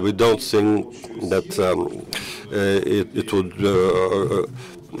help. We don't think that it would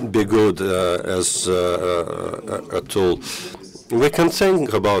be good as a tool. We can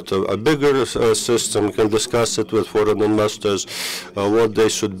think about a bigger system. We can discuss it with foreign investors, what they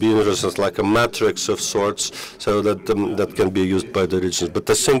should be interested, like a matrix of sorts, so that that can be used by the regions. But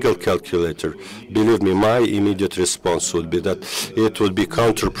a single calculator, believe me, my immediate response would be that it would be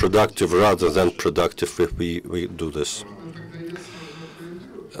counterproductive rather than productive if we do this.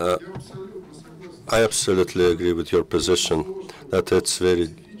 I absolutely agree with your position that it's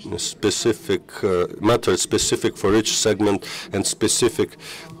very specific, matter specific for each segment and specific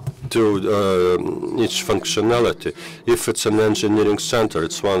to each functionality. If it's an engineering center,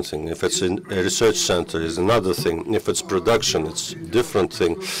 it's one thing. If it's a research center, it's another thing. If it's production, it's a different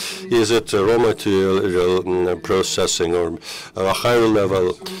thing. Is it a raw material processing or a higher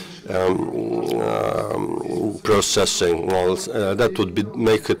level processing? Well, that would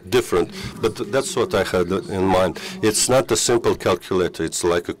make it different. But that's what I had in mind. It's not a simple calculator. It's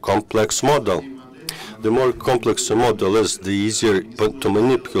like a complex model. The more complex a model is, the easier to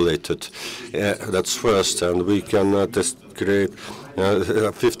manipulate it. That's first, and we can just create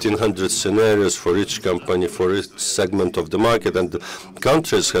 1,500 scenarios for each company, for each segment of the market, and the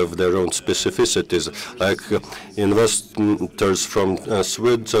countries have their own specificities. Like investors from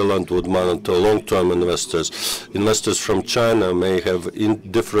Switzerland would monitor long-term investors. Investors from China may have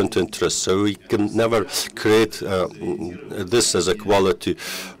different interests, so we can never create this as a quality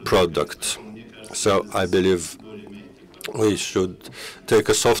product. So I believe we should take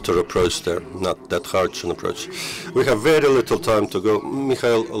a softer approach there, not that harsh an approach. We have very little time to go.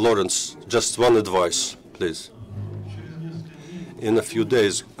 Mikhail, Lawrence, just one advice, please. In a few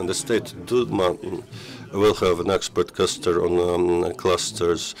days, in the State Duma, we'll have an expert cluster on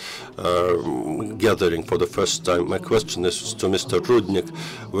clusters gathering for the first time. My question is to Mr. Rudnik.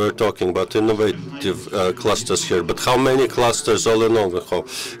 We're talking about innovative clusters here, but how many clusters all in all?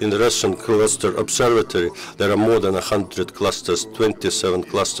 In the Russian Cluster Observatory, there are more than 100 clusters, 27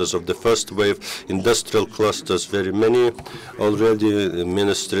 clusters of the first wave, industrial clusters, very many already. The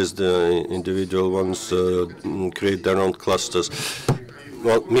ministries, the individual ones create their own clusters.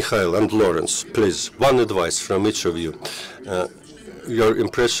 Well, Mikhail and Lawrence, please, one advice from each of you. Your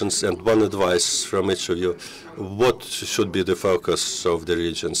impressions and one advice from each of you. What should be the focus of the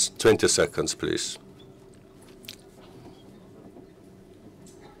regions? 20 seconds, please.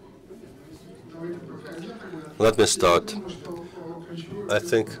 Let me start. I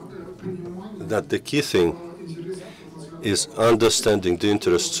think that the key thing is understanding the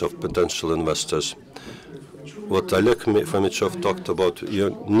interests of potential investors. What Oleg Fomichov talked about,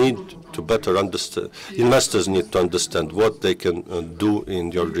 you need to better understand, investors need to understand what they can do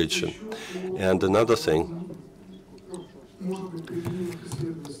in your region. And another thing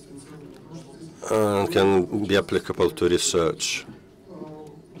can be applicable to research.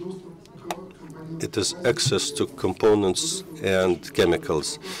 It is access to components and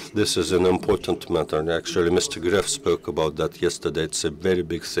chemicals. This is an important matter. Actually, Mr. Greff spoke about that yesterday. It's a very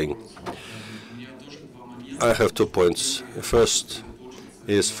big thing. I have 2 points. First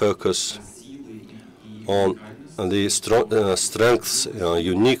is focus on the strengths,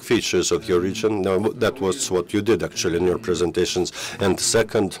 unique features of your region. Now, that was what you did actually in your presentations. And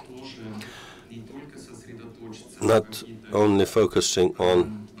second, not only focusing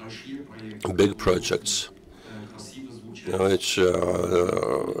on big projects, which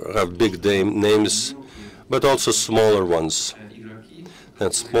have big names, but also smaller ones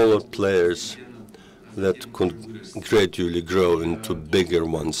and smaller players that could gradually grow into bigger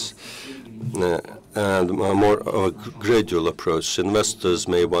ones, and a more gradual approach. Investors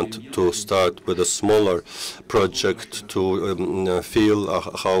may want to start with a smaller project to feel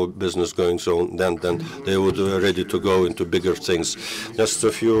how business going on, then they would be ready to go into bigger things. Just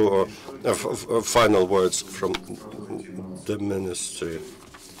a few final words from the ministry.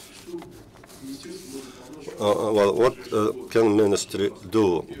 Well, what can ministry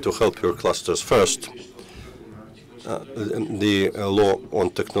do to help your clusters? First, the law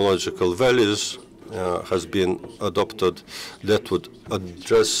on technological values has been adopted that would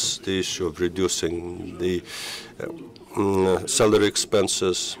address the issue of reducing the salary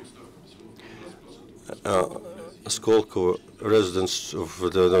expenses. Skolkovo residents of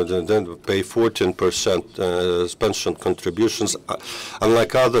the pay 14% pension contributions,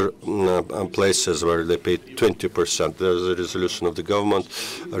 unlike other places where they pay 20%. There's a resolution of the government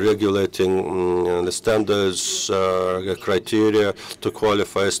regulating the standards, criteria to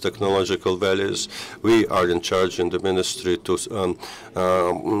qualify as technological values. We are in charge in the ministry to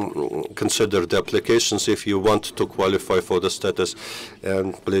consider the applications if you want to qualify for the status,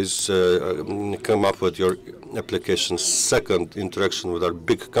 and please come up with your applications. Second, interaction with our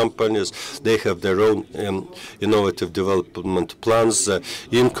big companies. They have their own innovative development plans,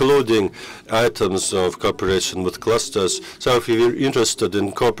 including items of cooperation with clusters. So if you're interested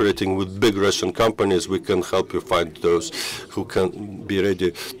in cooperating with big Russian companies, we can help you find those who can be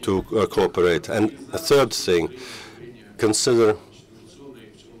ready to cooperate. And a third thing, consider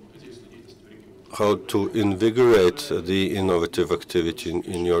how to invigorate the innovative activity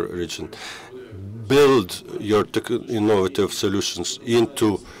in your region. Build your innovative solutions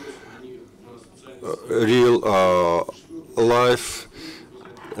into real life.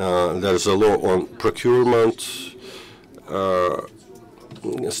 There's a law on procurement,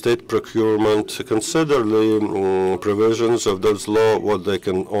 state procurement. Consider the provisions of those laws, what they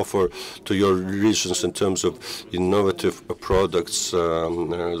can offer to your regions in terms of innovative products,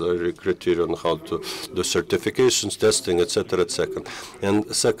 the criteria on how to do certifications, testing, etc., etc. And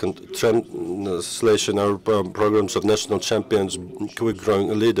second, translation, our programs of national champions, quick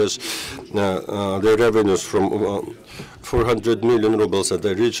growing leaders, their revenues from 400 million rubles at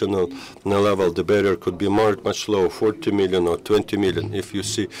the regional level, the barrier could be much lower, 40 million or 20 million. If you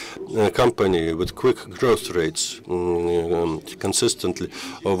see a company with quick growth rates consistently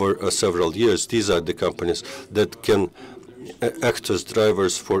over several years, these are the companies that can act as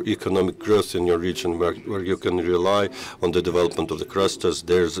drivers for economic growth in your region, where you can rely on the development of the clusters.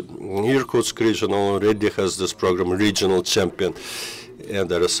 There's Irkutsk region already has this program, Regional Champion. And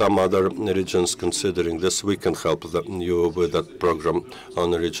there are some other regions considering this. We can help you with that program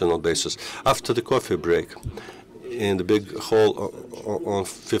on a regional basis. After the coffee break, in the big hall on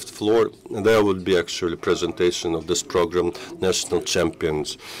 5th floor, there will be actually a presentation of this program, National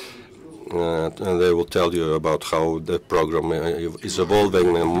Champions. And they will tell you about how the program is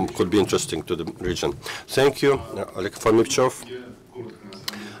evolving and could be interesting to the region. Thank you, Oleg Fomichov.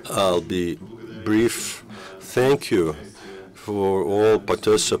 I'll be brief. Thank you for all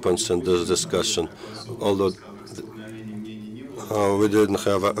participants in this discussion, although we didn't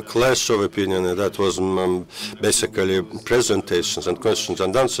have a clash of opinion, and that was basically presentations and questions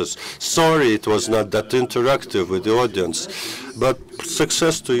and answers. Sorry it was not that interactive with the audience, but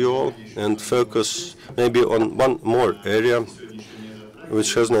success to you all, and focus maybe on one more area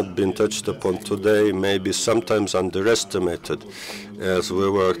which has not been touched upon today, maybe sometimes underestimated as we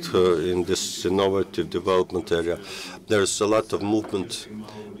worked in this innovative development area. There's a lot of movement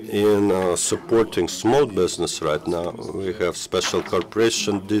in supporting small business right now. We have special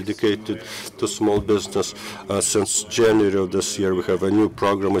corporation dedicated to small business. Since January of this year, we have a new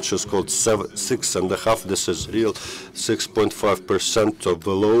program which is called 6.5. This is real 6.5% of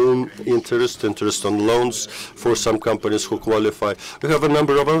the loan interest on loans for some companies who qualify. We have a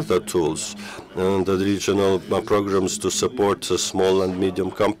number of other tools and the regional programs to support small and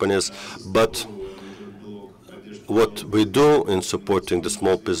medium companies, but what we do in supporting the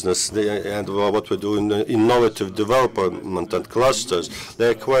small business and what we do in the innovative development and clusters,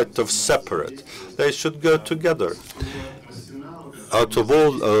 they're quite separate. They should go together. Out of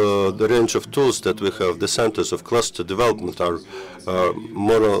all the range of tools that we have, the centers of cluster development are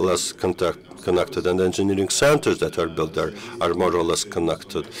more or less connected, and engineering centers that are built there are more or less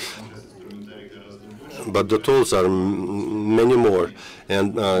connected. But the tools are many more,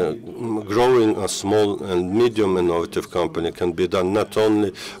 and growing a small and medium innovative company can be done not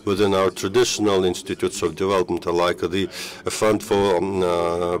only within our traditional institutes of development, like the Fund for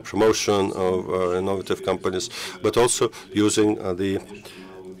Promotion of Innovative Companies, but also using the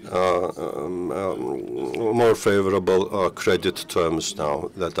more favorable credit terms now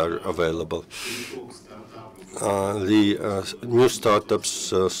that are available. The new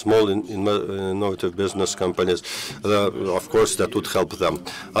startups, small innovative business companies, of course, that would help them.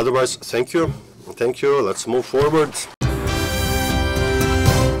 Otherwise, thank you. Thank you. Let's move forward.